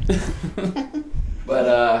 Yeah.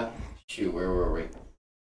 But, shoot, where were we?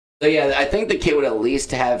 So, yeah, I think the kid would at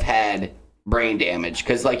least have had brain damage.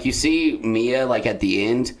 Because, like, you see Mia, like, at the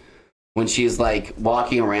end, when she's, like,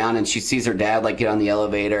 walking around and she sees her dad, like, get on the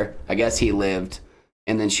elevator. I guess he lived.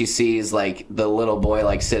 And then she sees, like, the little boy,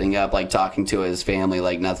 like, sitting up, like, talking to his family,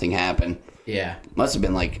 like, nothing happened. Yeah. Must have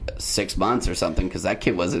been, like, 6 months or something, because that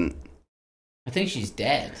kid wasn't... I think she's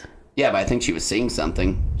dead. Yeah, but I think she was seeing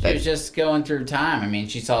something. She was just going through time. I mean,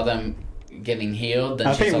 she saw them getting healed. Then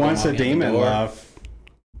I she think saw them once the walking out demon door. left.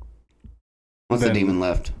 Once the then- demon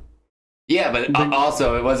left. Yeah, but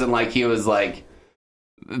also it wasn't like he was like...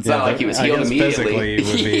 It's not like he was I healed guess immediately. physically it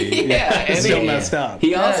would be Yeah, and still he- messed up.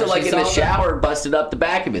 He also, Yeah, like, she in the saw shower, busted up the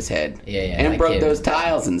back of his head. Yeah, yeah. And that broke kid- those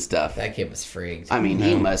tiles and stuff. That kid was freaked. I mean,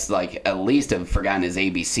 he must, like, at least have forgotten his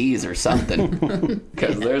ABCs or something.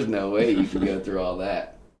 Because there's no way you can go through all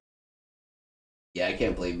that. Yeah, I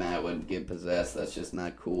can't believe Matt would get possessed. That's just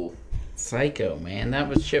not cool. Psycho,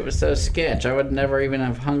 man. Shit was so sketch. I would never even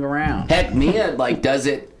have hung around. Heck, Mia, like, does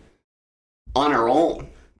it on her own.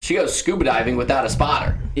 She goes scuba diving without a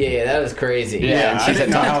spotter. Yeah, that was crazy. Yeah, and I she's didn't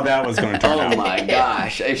a know top- how that was going to turn Oh out. my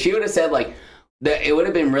gosh. If she would have said, like, that, it would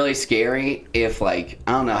have been really scary if, like,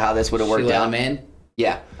 I don't know how this would have She worked let out. him in.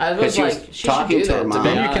 Yeah. I was 'Cause she like, was she talking should do to her that, mom.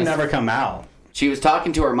 Then you honest. can never come out. She was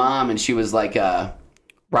talking to her mom, and she was like,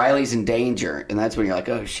 Riley's in danger. And that's when you're like,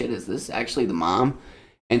 oh, shit, is this actually the mom?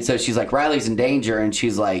 And so she's like, Riley's in danger. And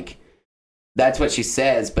she's like, that's what she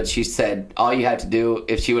says. But she said, all you have to do,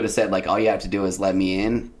 if she would have said, like, all you have to do is let me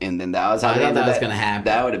in. And then that was how I they thought ended that was it. gonna happen.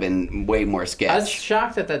 That would have been way more I was sketch.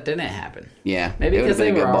 shocked that didn't happen. Yeah. Maybe it would because have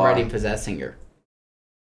been they a were good bar. already possessing her.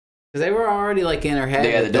 Because they were already, like, in her head.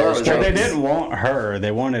 Yeah, with the door those was But they open. tropes. didn't want her.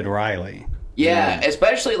 They wanted Riley. Yeah,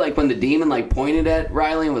 especially like when the demon like pointed at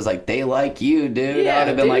Riley and was like, "They like you, dude." I would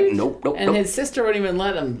have been like, dude. "Nope, nope, And nope." his sister wouldn't even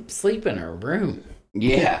let him sleep in her room.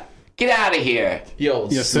 Yeah, get out of here. You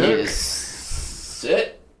old You snook. Yes.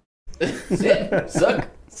 Sit, suck.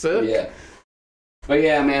 Sook. Yeah, but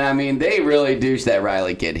yeah, man. I mean, they really douched that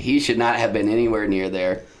Riley kid. He should not have been anywhere near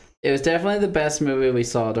there. It was definitely the best movie we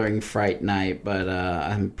saw during Fright Night, but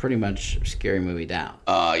I'm pretty much Scary Movie down.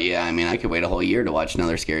 Yeah. I mean, I could wait a whole year to watch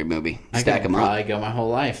another scary movie. I Stack could them up. probably go my whole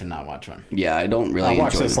life and not watch one. Yeah, I don't really. I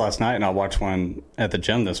watched enjoy this them. last night, and I watched one at the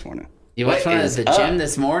gym this morning. You watched What one at is the up? gym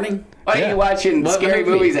this morning? Why are Yeah. you watching What scary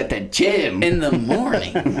movie? movies at the gym? In the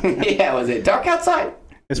morning. Yeah, was it dark outside?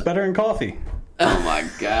 It's better than coffee. Oh my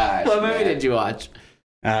gosh! What movie man. did you watch?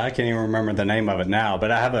 I can't even remember the name of it now,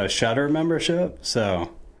 but I have a Shudder membership,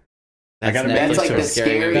 so I got to That's like the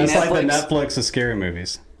scary That's like the Netflix. Netflix of scary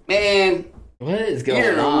movies. Man, What is going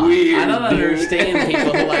You're on? weird, I don't dude. understand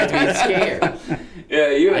people who like to be scared. yeah,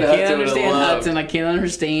 you I and can't Hudson would understand love. Hudson. I can't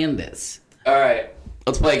understand this. All right,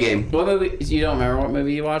 let's play a game. What movie? You don't remember what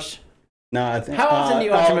movie you watched? No, I think. How often do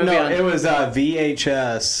you watch a movie No, on- it was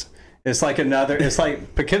VHS. It's like another. It's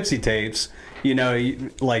like Poughkeepsie tapes. You know,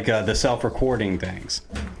 like the self-recording things.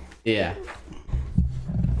 Yeah.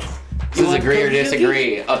 This is want agree or cookie?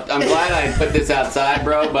 disagree. I'm glad I put this outside,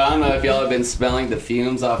 bro, but I don't know if y'all have been smelling the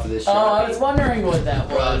fumes off of this Oh, I Sharpie. was wondering what that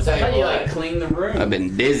was. tell I you thought you what. like cleaned the room. I've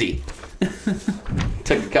been dizzy.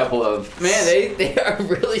 Took a couple of... Man, they are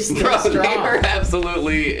really still Bro, strong. they are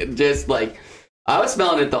absolutely just like... I was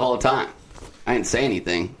smelling it the whole time. I didn't say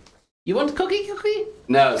anything. You want cookie?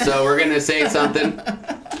 No, so we're going to say something.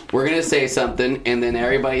 We're going to say something, and then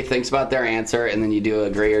everybody thinks about their answer, and then you do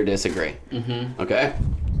agree or disagree. Mm-hmm. Okay?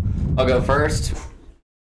 I'll go first.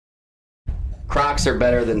 Crocs are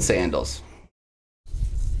better than sandals.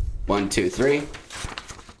 1, 2, 3.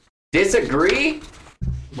 Disagree?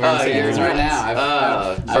 Wearing sandals you're right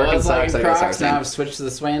nuts. now. I was like Birkenstocks, I guess Crocs, are now I've switched to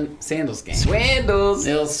the sandals game. Swandals.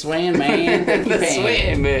 Little swim, man. Thank you, The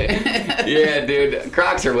swim, man. Yeah, dude.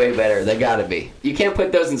 Crocs are way better. They gotta be. You can't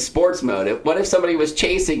put those in sports mode. What if somebody was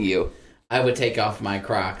chasing you? I would take off my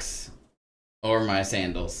Crocs or my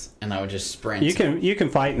sandals, and I would just sprint. You can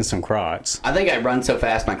fight in some Crocs. I think I'd run so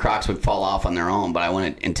fast my Crocs would fall off on their own, but I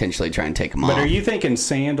wouldn't intentionally try and take them off. But are you thinking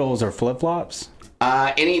sandals or flip-flops?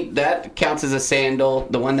 Any that counts as a sandal.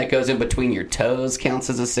 The one that goes in between your toes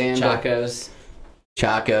counts as a sandal. Chacos,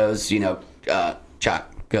 Chacos,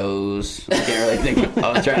 Chacos. I can't really think.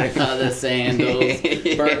 I was trying to. the sandals,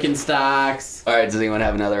 Birkenstocks. All right, does anyone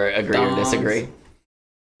have another agree or disagree?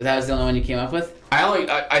 That was the only one you came up with?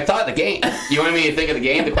 I thought of the game. You want me to think of the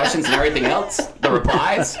game, the questions and everything else? The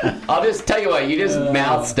replies? I'll just tell you what, you just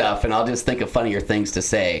mouth stuff and I'll just think of funnier things to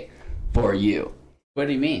say for you. What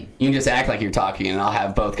do you mean? You can just act like you're talking and I'll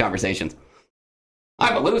have both conversations.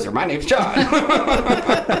 I'm a loser. My name's John.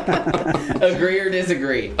 Agree or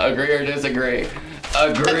disagree? Agree or disagree?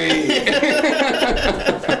 Agree.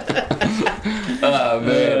 Oh,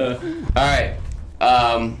 man. All right.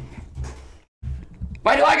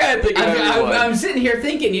 Why do I gotta think of everyone? I'm sitting here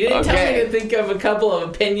thinking. You didn't tell Okay. me to think of a couple of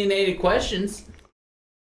opinionated questions.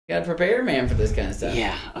 Gotta prepare, man, for this kind of stuff.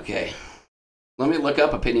 Yeah, okay. Let me look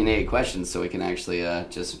up opinionated questions so we can actually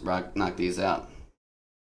just knock these out.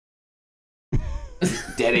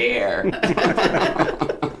 Dead air.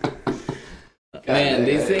 Man,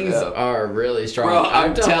 these things are really strong. Bro,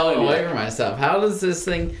 I'm telling you. away from myself. How does this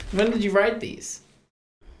thing? When did you write these?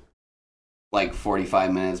 Like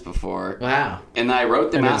 45 minutes before. Wow. And I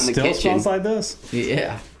wrote them And it out in the still kitchen. smells like this?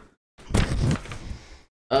 Yeah.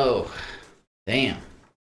 Oh, damn.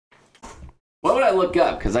 What would I look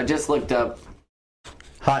up? Because I just looked up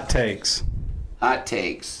Hot takes. hot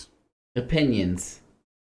takes. Opinions.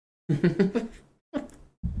 If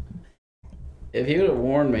you would have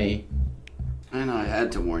warned me, I know, I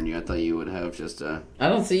had to warn you. I thought you would have just I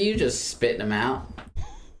don't see you just spitting them out.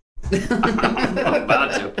 I'm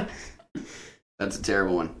about to. That's a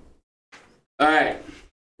terrible one. All right.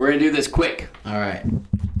 We're going to do this quick. All right.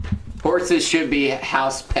 Horses should be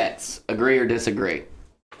house pets. Agree or disagree?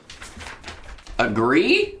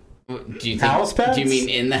 Agree? Do you think, House pets? Do you mean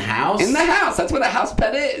in the house? In the house. That's what a house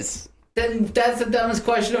pet is. Then that's the dumbest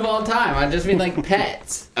question of all time. I just mean like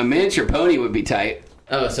pets. A miniature pony would be tight.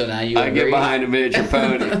 Oh, so now you I agree? get behind a miniature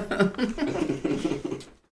pony.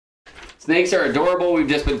 Snakes are adorable. We've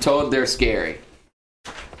just been told they're scary.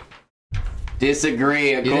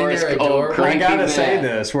 Disagree. Of You think course, they're old adorable? I cranky gotta say man.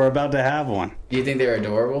 this. We're about to have one. Do you think they're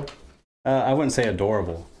adorable? I wouldn't say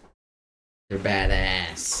adorable. They're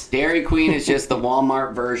badass. Dairy Queen is just the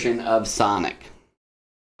Walmart version of Sonic.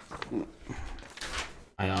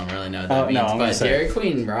 I don't really know what that Oh, means, no, I'm gonna but say- Dairy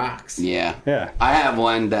Queen rocks. Yeah. Yeah. I have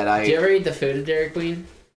one that Do you I... ever eat the food at Dairy Queen?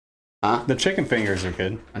 Huh? The chicken fingers are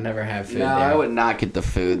good. I never have food No, there. I would not get the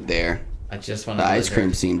food there. I just want The to ice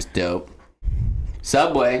cream seems dope.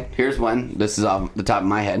 Subway, here's one. This is off the top of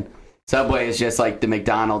my head. Subway is just like the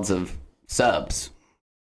McDonald's of subs.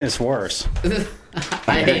 It's worse.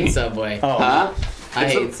 I hate Subway. Oh, Huh? I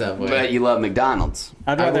hate Subway. But you love McDonald's.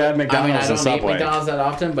 I'd rather have McDonald's I than don't eat Subway. McDonald's that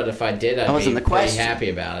often, but if I did, I'd That wasn't be the pretty question. happy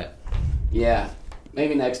about it. Yeah.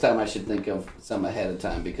 Maybe next time I should think of some ahead of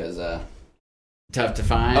time because, Tough to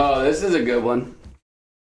find. Oh, this is a good one.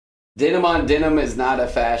 Denim on denim is not a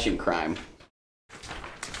fashion crime.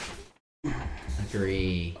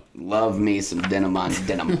 Agree. Love me some denim on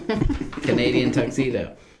denim. Canadian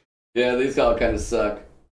tuxedo. Yeah, these all kind of suck.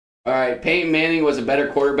 All right, Peyton Manning was a better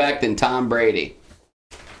quarterback than Tom Brady.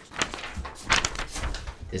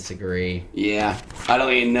 Disagree. Yeah, I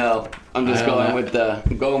don't even know. I'm just going with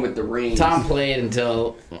the rings. Tom played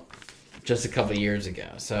until just a couple years ago,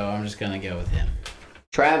 so I'm just gonna go with him.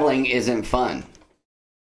 Traveling isn't fun.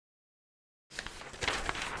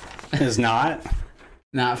 Is not.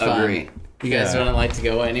 Not fun. Agree. You guys Yeah. don't like to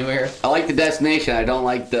go anywhere? I like the destination. I don't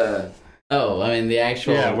like the. Oh, I mean the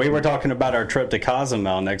actual. Yeah, we were talking about our trip to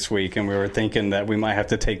Cozumel next week, and we were thinking that we might have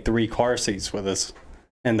to take 3 car seats with us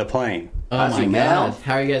in the plane. Oh my Cozumel? god!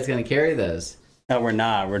 How are you guys gonna carry those? No, we're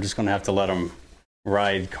not. We're just going to have to let them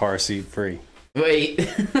ride car seat free. Wait.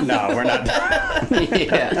 No, we're not.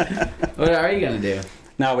 Yeah. What are you gonna do?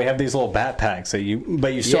 No, we have these little backpacks that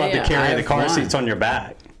but you still Yeah, have to I carry the have car one. seats on your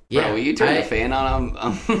back. Bro, will you turn the fan on?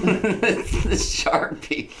 The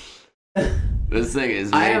Sharpie. This thing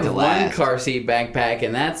is made I have to one last. car seat backpack,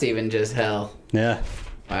 and that's even just hell. Yeah.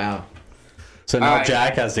 Wow. So now right.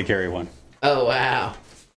 Jack has to carry one. Oh wow.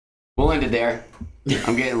 We'll end it there.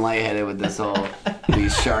 I'm getting lightheaded with these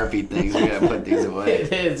Sharpie things. We gotta put these away.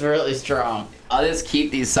 It is really strong. I'll just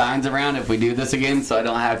keep these signs around if we do this again, so I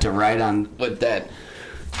don't have to write on with that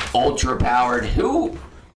ultra powered.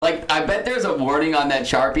 I bet there's a warning on that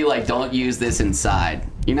Sharpie, like, don't use this inside.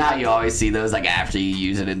 You know how you always see those, like, after you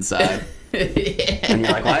use it inside? And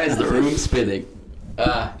you're like, why is the room spinning? Do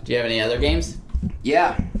you have any other games?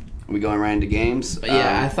 Yeah. Are we going right into games?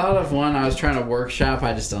 Yeah, I thought of one. I was trying to workshop.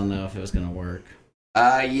 I just don't know if it was gonna work.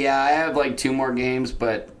 Yeah, I have, like, 2 more games,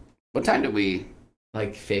 but what time did we?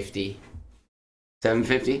 Like 50,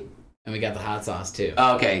 7:50? and we got the hot sauce too.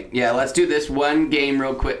 Okay, yeah, let's do this one game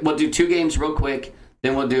real quick. We'll do 2 games real quick.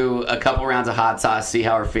 Then we'll do a couple rounds of hot sauce, see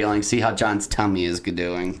how we're feeling, see how John's tummy is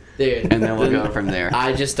doing. Dude, And then we'll go from there.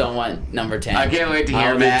 I just don't want number 10. I can't wait to hear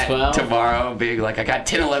I'll do Matt 12. tomorrow being like, I got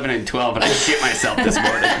 10, 11, and 12, and I shit myself this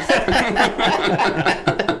morning.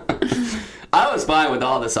 I was fine with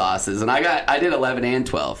all the sauces, and I did 11 and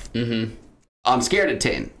 12. Mm-hmm. I'm scared of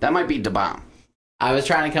 10. That might be the bomb. I was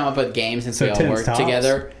trying to come up with games since So we all 10's work tops?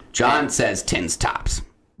 together. John says 10's tops.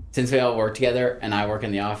 Since we all work together, and I work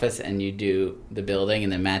in the office, and you do the building,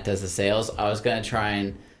 and then Matt does the sales, I was going to try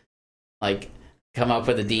and, like, come up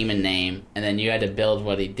with a demon name, and then you had to build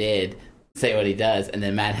what he did, say what he does, and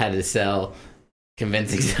then Matt had to sell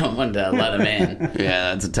convincing someone to let him in.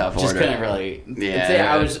 Yeah, that's a tough Just order. couldn't really.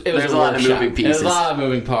 Yeah, it was there's a a lot of workshop. moving It was pieces. a lot of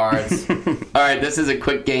moving parts. All right, this is a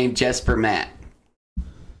quick game just for Matt.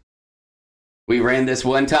 We ran this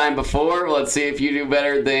one time before. Let's see if you do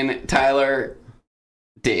better than Tyler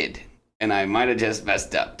did. And I might have just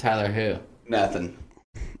messed up. Tyler, who? Nothing.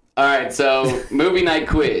 All right, so movie night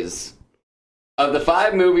quiz. Of the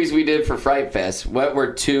 5 movies we did for Fright Fest, what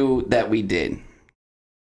were 2 that we did?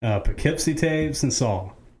 Poughkeepsie Tapes and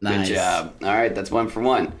Saw. Nice. Good job. All right, that's 1 for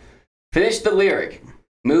 1. Finish the lyric.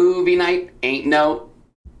 Movie night ain't no.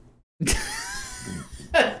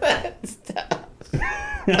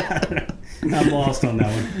 I'm lost on that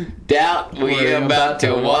one. Doubt we We're about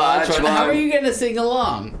to watch one. How are you going to sing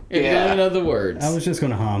along if you Yeah. don't know the words? I was just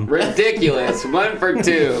going to hum. Ridiculous. 1 for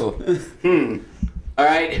 2. All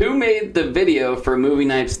right. Who made the video for Movie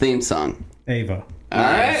Night's theme song? Ava. All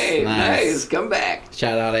right. Nice. Nice. Come back.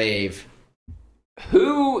 Shout out Ave.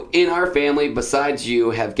 Who in our family besides you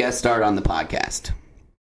have guest starred on the podcast?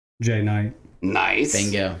 J Knight. Nice.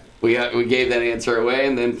 Bingo. We gave that answer away.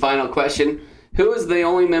 And then final question. Who is the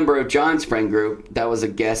only member of John's friend group that was a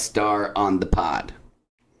guest star on the pod?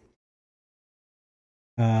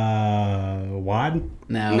 Wad?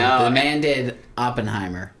 No, No. the man did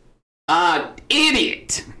Oppenheimer.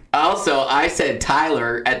 Idiot. Also, I said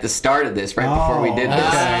Tyler at the start of this, right before we did this.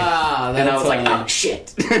 Ah, And I was like, funny. oh,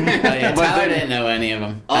 shit. Oh, yeah, But Tyler then- didn't know any of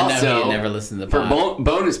them. I know he Also, had never listened to the For pod.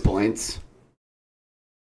 bonus points.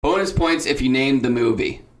 Bonus points if you named the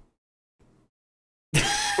movie.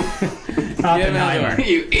 Oppenheimer.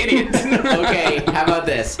 You idiot. Okay, how about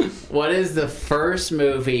this? What is the first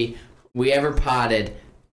movie we ever potted?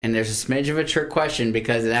 And there's a smidge of a trick question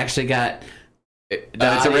because it actually got...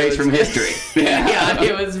 It's erased from history. Yeah,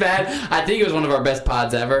 it was bad. I think it was one of our best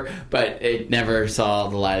pods ever, but it never saw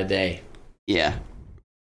the light of day. Yeah.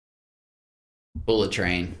 Bullet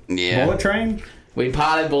Train. Yeah. Bullet Train? We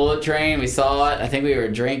potted Bullet Train. We saw it. I think we were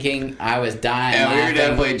drinking. I was dying Yeah, we were laughing.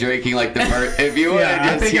 definitely drinking like the first... If you want Yeah, to I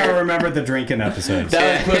just think I hear... remember the drinking episodes.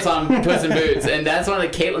 That was Puss in Boots, and that's one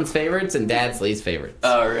of Caitlin's favorites and Dad's least favorites.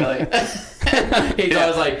 Oh, really? He's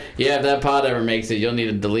always like, yeah, if that pod ever makes it, you'll need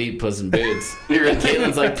to delete Puss in Boots. You're And right.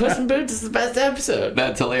 Caitlin's like, Puss in Boots is the best episode.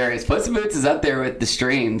 That's hilarious. Puss in Boots is up there with the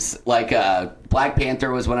streams. Like, Black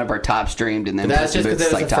Panther was one of our top streamed, and then That's Puss in just Boots because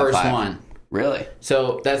is it was like the top first 5. one. Really?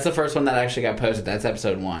 So that's the first one that actually got posted. That's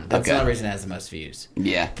episode 1. That's Okay. the only reason it has the most views.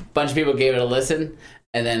 Yeah. A bunch of people gave it a listen,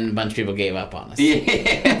 and then a bunch of people gave up on us.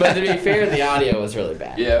 Yeah. But to be fair, the audio was really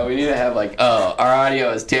bad. Yeah, we need to have like, our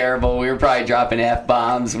audio is terrible. We were probably dropping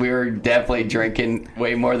F-bombs. We were definitely drinking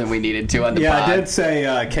way more than we needed to on the pod. I did say,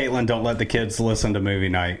 Caitlin, don't let the kids listen to movie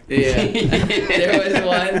night. Yeah. There was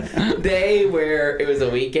one day where it was a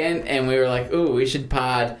weekend, and we were like, ooh, we should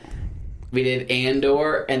pod. We did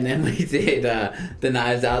Andor, and then we did the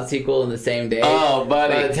Knives Out sequel in the same day. Oh,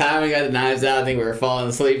 buddy. By the time we got the Knives Out, I think we were falling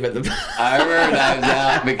asleep at the I remember Knives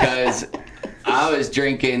Out because I was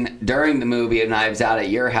drinking during the movie of Knives Out at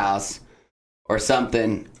your house or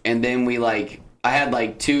something, and then I had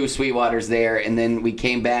like 2 Sweetwaters there, and then we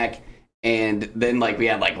came back, and then we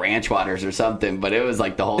had ranch waters or something, but it was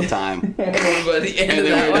like the whole time. But at the end And of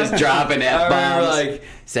then that we were just one, dropping I F-bombs. remember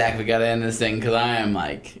Zach, we gotta end this thing because I am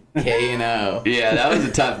K&O. Yeah, that was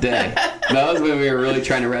a tough day. That was when we were really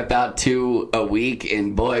trying to rep out 2 a week,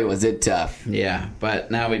 and boy, was it tough. Yeah, but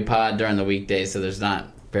now we pod during the weekdays, so there's not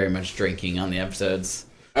very much drinking on the episodes.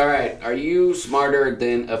 All right, are you smarter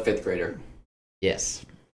than a 5th grader? Yes.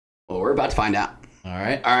 Well, we're about to find out. All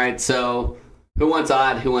right. All right, so who wants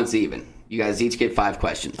odd, who wants even? You guys each get 5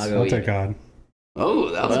 questions. I'll go I'll eat. take odd. Oh,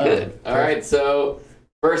 that was Wow. good. All right, so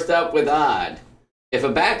first up with odd. If a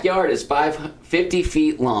backyard is 50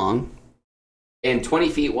 feet long and 20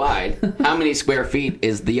 feet wide, how many square feet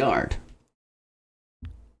is the yard?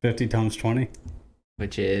 50 times 20?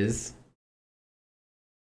 Which is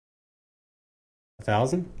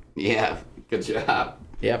 1,000? Yeah, good job.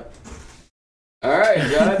 Yep. All right,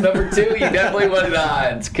 John, number 2, you definitely wanted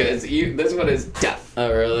odds because this one is tough.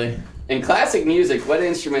 Oh, really? In classic music, what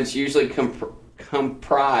instruments usually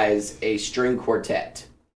comprise a string quartet?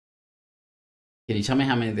 Can you tell me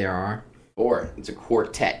how many there are? 4. It's a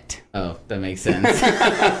quartet. Oh, that makes sense.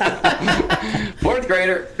 4th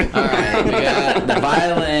grader. All right, we got the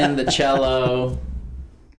violin, the cello,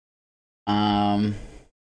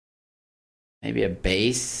 maybe a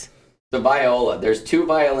bass. The viola. There's 2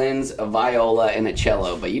 violins, a viola, and a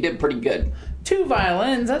cello, but you did pretty good. 2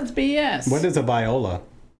 violins? That's BS. What is a viola?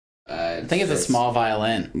 I think it's a small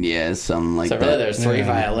violin. Yeah, something like So that. really, there's 3 Yeah.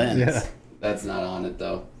 violins. Yeah. That's not on it,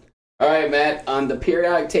 though. All right, Matt. On the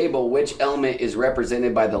periodic table, which element is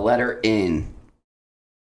represented by the letter N?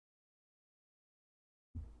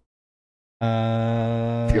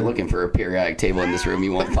 If you're looking for a periodic table in this room,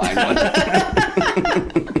 you won't find one.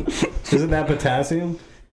 Isn't that potassium?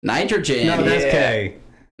 Nitrogen. No, that's Yeah. K.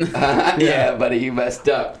 Yeah, buddy, you messed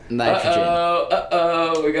up. Nitrogen.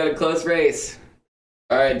 Uh-oh, we got a close race.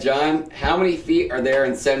 All right, John, how many feet are there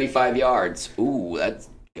in 75 yards? Ooh, that's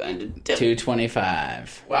kind of difficult.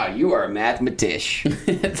 225. Wow, you are a mathematician.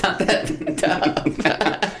 It's not that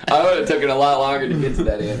tough. I would have taken a lot longer to get to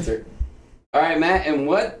that answer. All right, Matt, in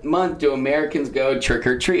what month do Americans go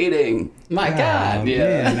trick-or-treating? My God.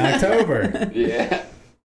 Yeah. Man, October. Yeah.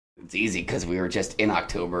 It's easy because we were just in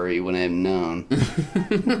October. You wouldn't have known.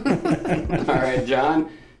 All right, John.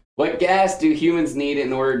 What gas do humans need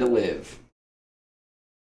in order to live?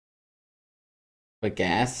 What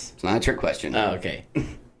gas? It's not a trick question. Oh, okay.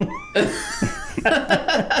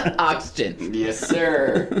 Oxygen. Yes,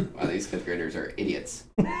 sir. Wow, these 5th graders are idiots.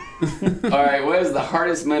 All right, what is the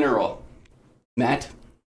hardest mineral? Matt?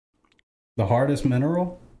 The hardest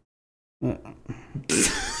mineral?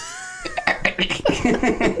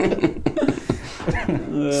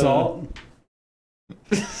 Salt?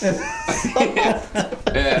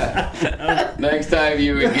 Yeah. Next time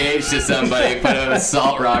you engage to somebody, put a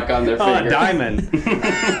salt rock on their finger. Diamond.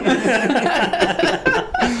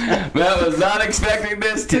 Matt was not expecting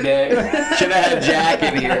this today. Should have had Jack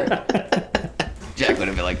in here. Jack would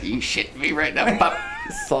have been like, "You shitting me right now, Pop?"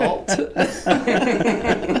 Salt.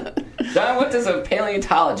 John, what does a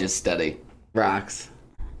paleontologist study? Rocks.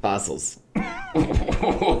 Fossils.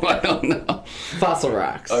 I don't know. Fossil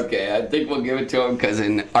rocks. Okay, I think we'll give it to him because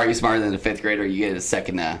in Are You Smarter Than a 5th Grader, you get a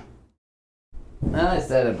second I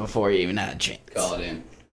said it before you even had a chance. call it in.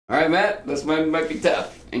 All right, Matt, this might be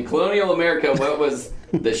tough. In colonial America, what was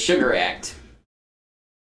the Sugar Act?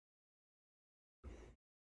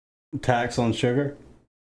 Tax on sugar?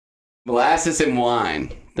 Molasses and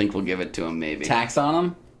wine. I think we'll give it to him, maybe. Tax on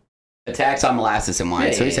them? A tax on molasses and wine.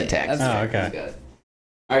 Yeah, So he yeah, said tax. that's Oh, fair. okay. Good.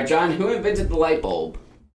 All right, John, who invented the light bulb?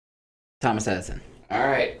 Thomas Edison. All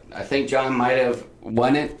right, I think John might have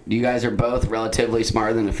won it. You guys are both relatively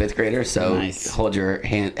smarter than a 5th grader, so Nicely. hold your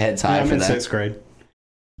heads high I'm for in that. 6th grade.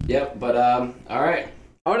 Yep, but all right.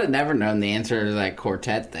 I would have never known the answer to that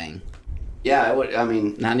quartet thing. Yeah, I would. I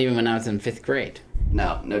mean, Not even when I was in 5th grade.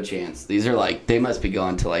 no chance. These are they must be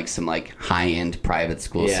going to some high-end private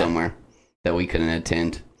school Yeah. somewhere. that we couldn't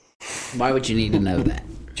attend. Why would you need to know that?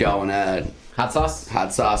 Y'all want to Hot sauce?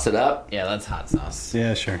 hot sauce it up? Yeah, let's hot sauce.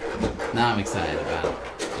 Yeah, sure. Now I'm excited about it.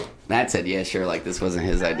 Matt said, yeah, sure, like this wasn't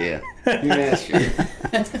his idea. Yeah, sure.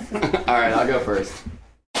 All right, I'll go first.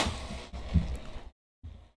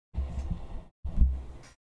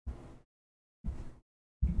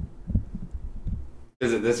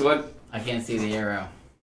 Is it this one? I can't see the arrow.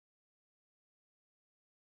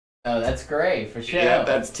 Oh, that's gray for sure. Yeah,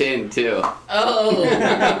 that's 10 too.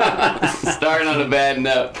 Oh! Starting on a bad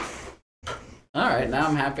note. All right, now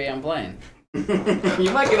I'm happy I'm playing.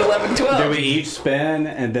 You might get 11, 12. Do we each spin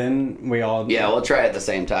and then we all? Yeah, we'll try it at the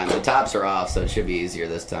same time. The tops are off, so it should be easier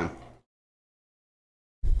this time.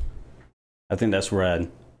 I think that's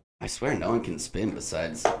red. I swear no one can spin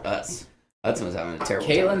besides us. Hudson was having a terrible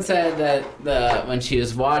Caitlin time. said that when she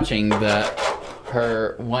was watching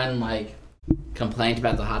her one complaint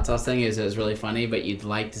about the hot sauce thing is it was really funny, but you'd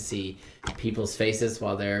like to see people's faces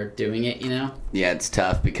while they're doing it, you know? Yeah, it's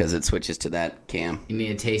tough because it switches to that cam. You need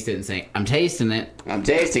to taste it and say, I'm tasting it. I'm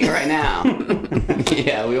tasting it right now.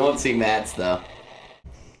 Yeah, we won't see Matt's though.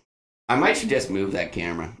 I might should just move that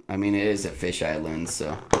camera. I mean, it is a fisheye lens,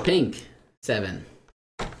 so. Pink, 7.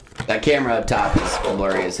 That camera up top is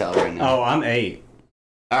blurry as hell right now. Oh, I'm 8.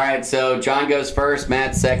 All right, so John goes first,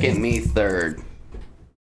 Matt second, me third.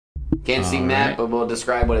 Can't see All Matt, right. but we'll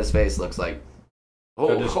describe what his face looks like.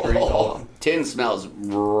 Oh, 10 smells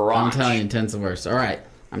raunch. I'm telling you, 10's the worst. All right,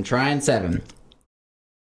 I'm trying 7.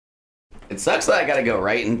 It sucks that I gotta go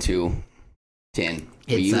right into 10.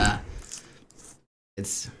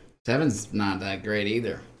 It's 7's not that great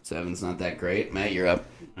either. 7's not that great. Matt, you're up.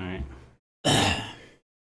 All right.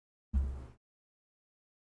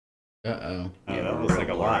 Uh-oh. Oh, that was like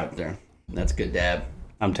a lot. Up there. That's a good dab.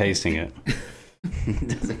 I'm tasting it.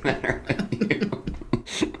 Doesn't matter.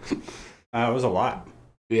 It was a lot.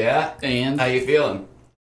 Yeah? And How you feeling?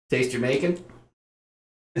 Taste Jamaican?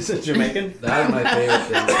 Is it Jamaican? That was my favorite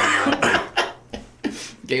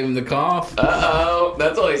thing. gave him the cough. Uh-oh.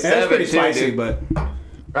 That's only 7, That's pretty too, spicy, dude. but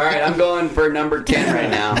All right, I'm going for number 10 right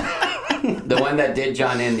now. The one that did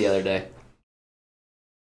John in the other day.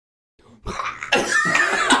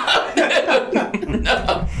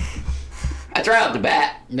 No. That's right out the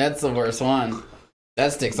bat. That's the worst one.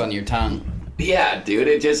 That sticks on your tongue. Yeah, dude,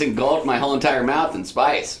 it just engulfed my whole entire mouth in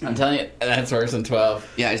spice. I'm telling you, that's worse than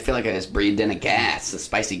 12. Yeah, I just feel like I just breathed in a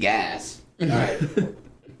spicy gas. All right.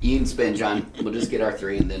 You can spin, John. We'll just get our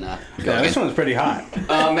 3 and then go. yeah, this one's pretty hot.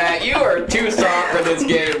 Oh, Matt, you are too soft for this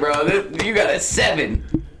game, bro. You got a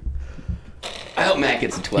 7. I hope Matt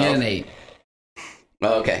gets a 12. And an 8.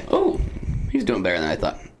 Oh, okay. Oh, he's doing better than I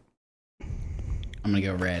thought. I'm gonna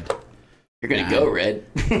go red. You're going to go red.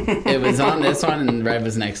 It was on this one, and red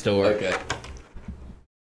was next door. Okay.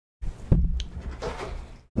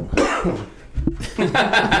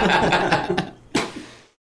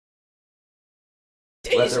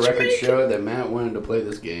 Let the record show that Matt wanted to play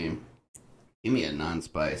this game. Give me a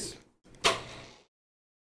non-spice.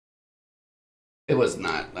 It was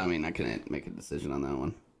not. I mean, I couldn't make a decision on that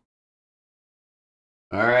one.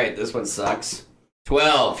 All right, this one sucks.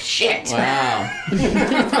 12. Shit. Wow.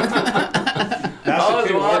 I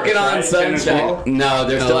was walking on sunshine. No,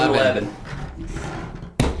 there's still 11.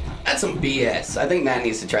 That's some BS. I think Matt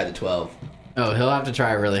needs to try the 12. Oh, he'll have to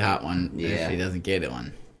try a really hot one Yeah. if he doesn't get it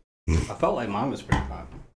one. I felt like mine was pretty hot.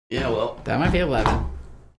 Yeah, well. That might be 11.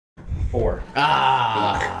 4.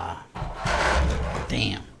 Ah.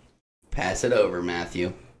 Damn. Pass it over,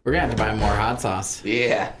 Matthew. We're gonna have to buy more hot sauce.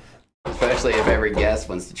 Yeah. Especially if every guest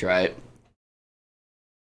wants to try it.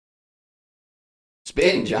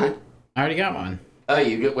 Spin, John. I already got one. Oh,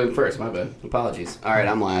 you went first. My bad. Apologies. All right,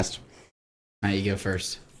 I'm last. Now you go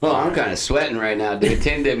first. Oh, I'm kind of sweating right now, dude.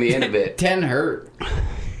 10 did me in a bit. 10 hurt.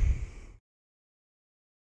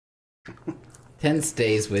 10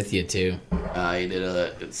 stays with you, too. You did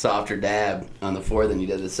a softer dab on the 4 than you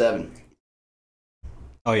did the 7.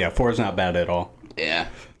 Oh yeah, 4 is not bad at all. Yeah.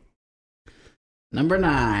 Number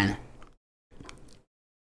 9.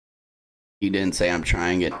 You didn't say I'm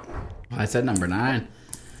trying it. Well, I said number 9.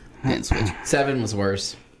 Didn't switch. 7 was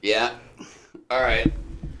worse. Yeah. All right.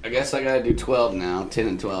 I guess I gotta do 12 now. 10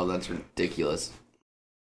 and 12. That's ridiculous.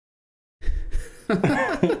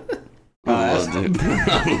 That's a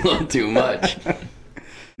little too much.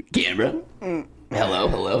 Camera. Hello,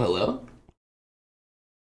 hello, hello.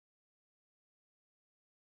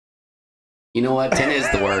 You know what? 10 is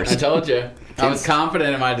the I worst. told you. I was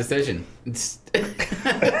confident in my decision. This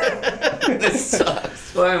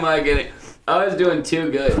sucks. Why am I getting... I was doing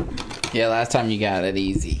too good. Yeah, last time you got it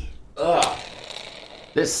easy. Ugh.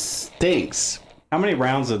 This stinks. How many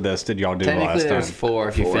rounds of this did y'all do Technically, last there's time? 4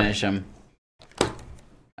 if you 4. finish them.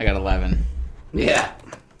 I got 11. Yeah.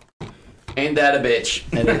 Ain't that a bitch?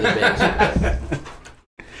 That is a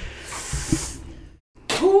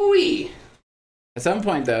bitch. Hooey. At some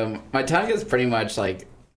point, though, my tongue is pretty much like,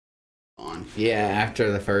 On. yeah,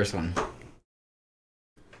 after the first one.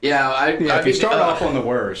 Yeah, If you start off on the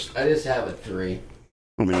worst. I just have a 3.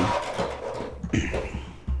 I mean,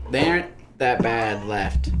 They aren't that bad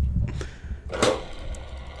left. oh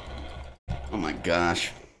my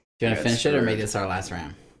gosh. Do you want to Yeah, finish it or screwed. make this our last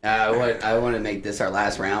round? I want to make this our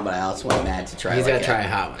last round, but I also want Matt to try. He's like gotta try a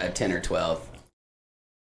hot one. a 10 or 12.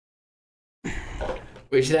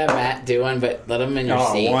 We should have Matt do one, but let him in your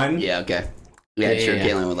seat. One? Yeah, okay. Yeah, Yeah, sure. yeah.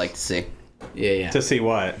 Caitlin would like to see. Yeah. To see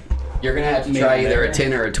what? You're gonna have to try either a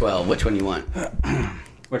 10 or a 12. Which one you want?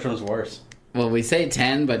 Which one's worse? Well, we say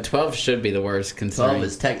 10, but 12 should be the worst considering. 12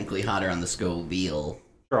 is technically hotter on the Scoville.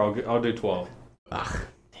 Sure, I'll do 12. Ugh.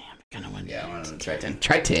 Gonna win. Yeah, I want to try 10.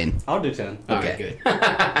 Try 10. I'll do 10. Okay.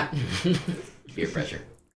 Okay, good. Peer pressure.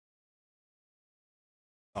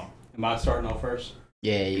 Oh, am I starting off first?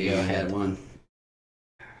 Yeah, you go ahead. One.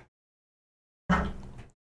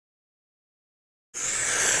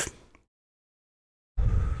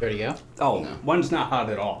 Ready to go? Oh, No. one's not hot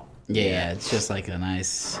at all. Yeah, it's just like a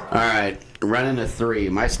nice All right, running a 3.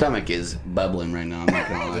 My stomach is bubbling right now. I'm not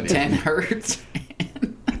gonna lie to you. 10 hurts.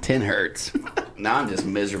 10 hurts. Now I'm just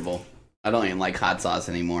miserable. I don't even like hot sauce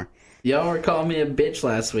anymore. Y'all were calling me a bitch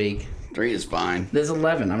last week. 3 is fine. There's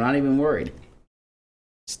 11. I'm not even worried.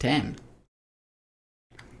 It's 10.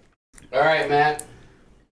 All right, Matt.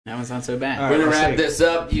 That one's not so bad. All We're gonna let's wrap see. this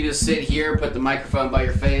up. You just sit here, put the microphone by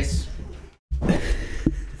your face.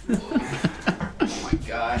 Oh my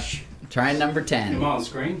gosh. Try number Am 10. I on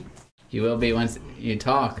screen? You will be once you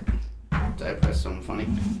talk. Did I press something funny?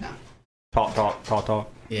 No. Talk.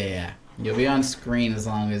 Yeah. You'll be on screen as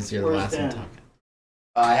long as you're the Where's last one 10? talking.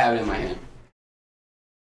 I have it in my hand.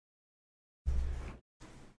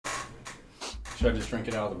 Should I just drink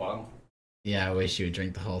it out of the bottle? Yeah, I wish you would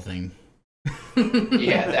drink the whole thing.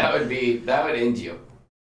 Yeah, that would end you.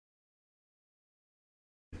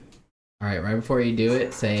 All right, right before you do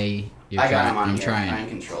it, say you're I got trying. him on I'm here. trying. I can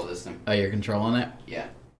control this thing. Oh, you're controlling it? Yeah.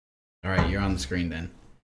 All right, you're on the screen then.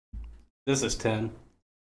 This is 10.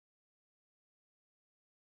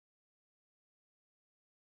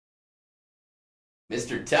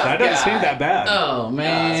 Mr. Tough That doesn't Guy. seem that bad. Oh,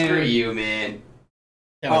 man. Screw you, man.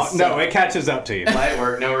 That Oh, was no, it catches up to you. Light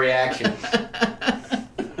work, no reaction.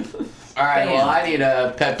 All right, Damn. well, I need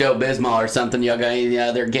a Pepto-Bismol or something. Y'all got any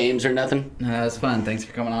other games or nothing? No, that was fun. Thanks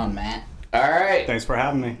for coming on, Matt. All right. Thanks for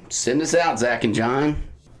having me. Send us out, Zach and John.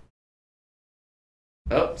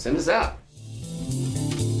 Oh, send us out.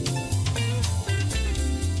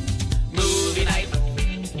 Movie night.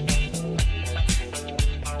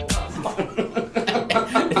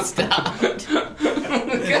 Stop.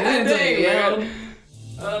 God dang, man.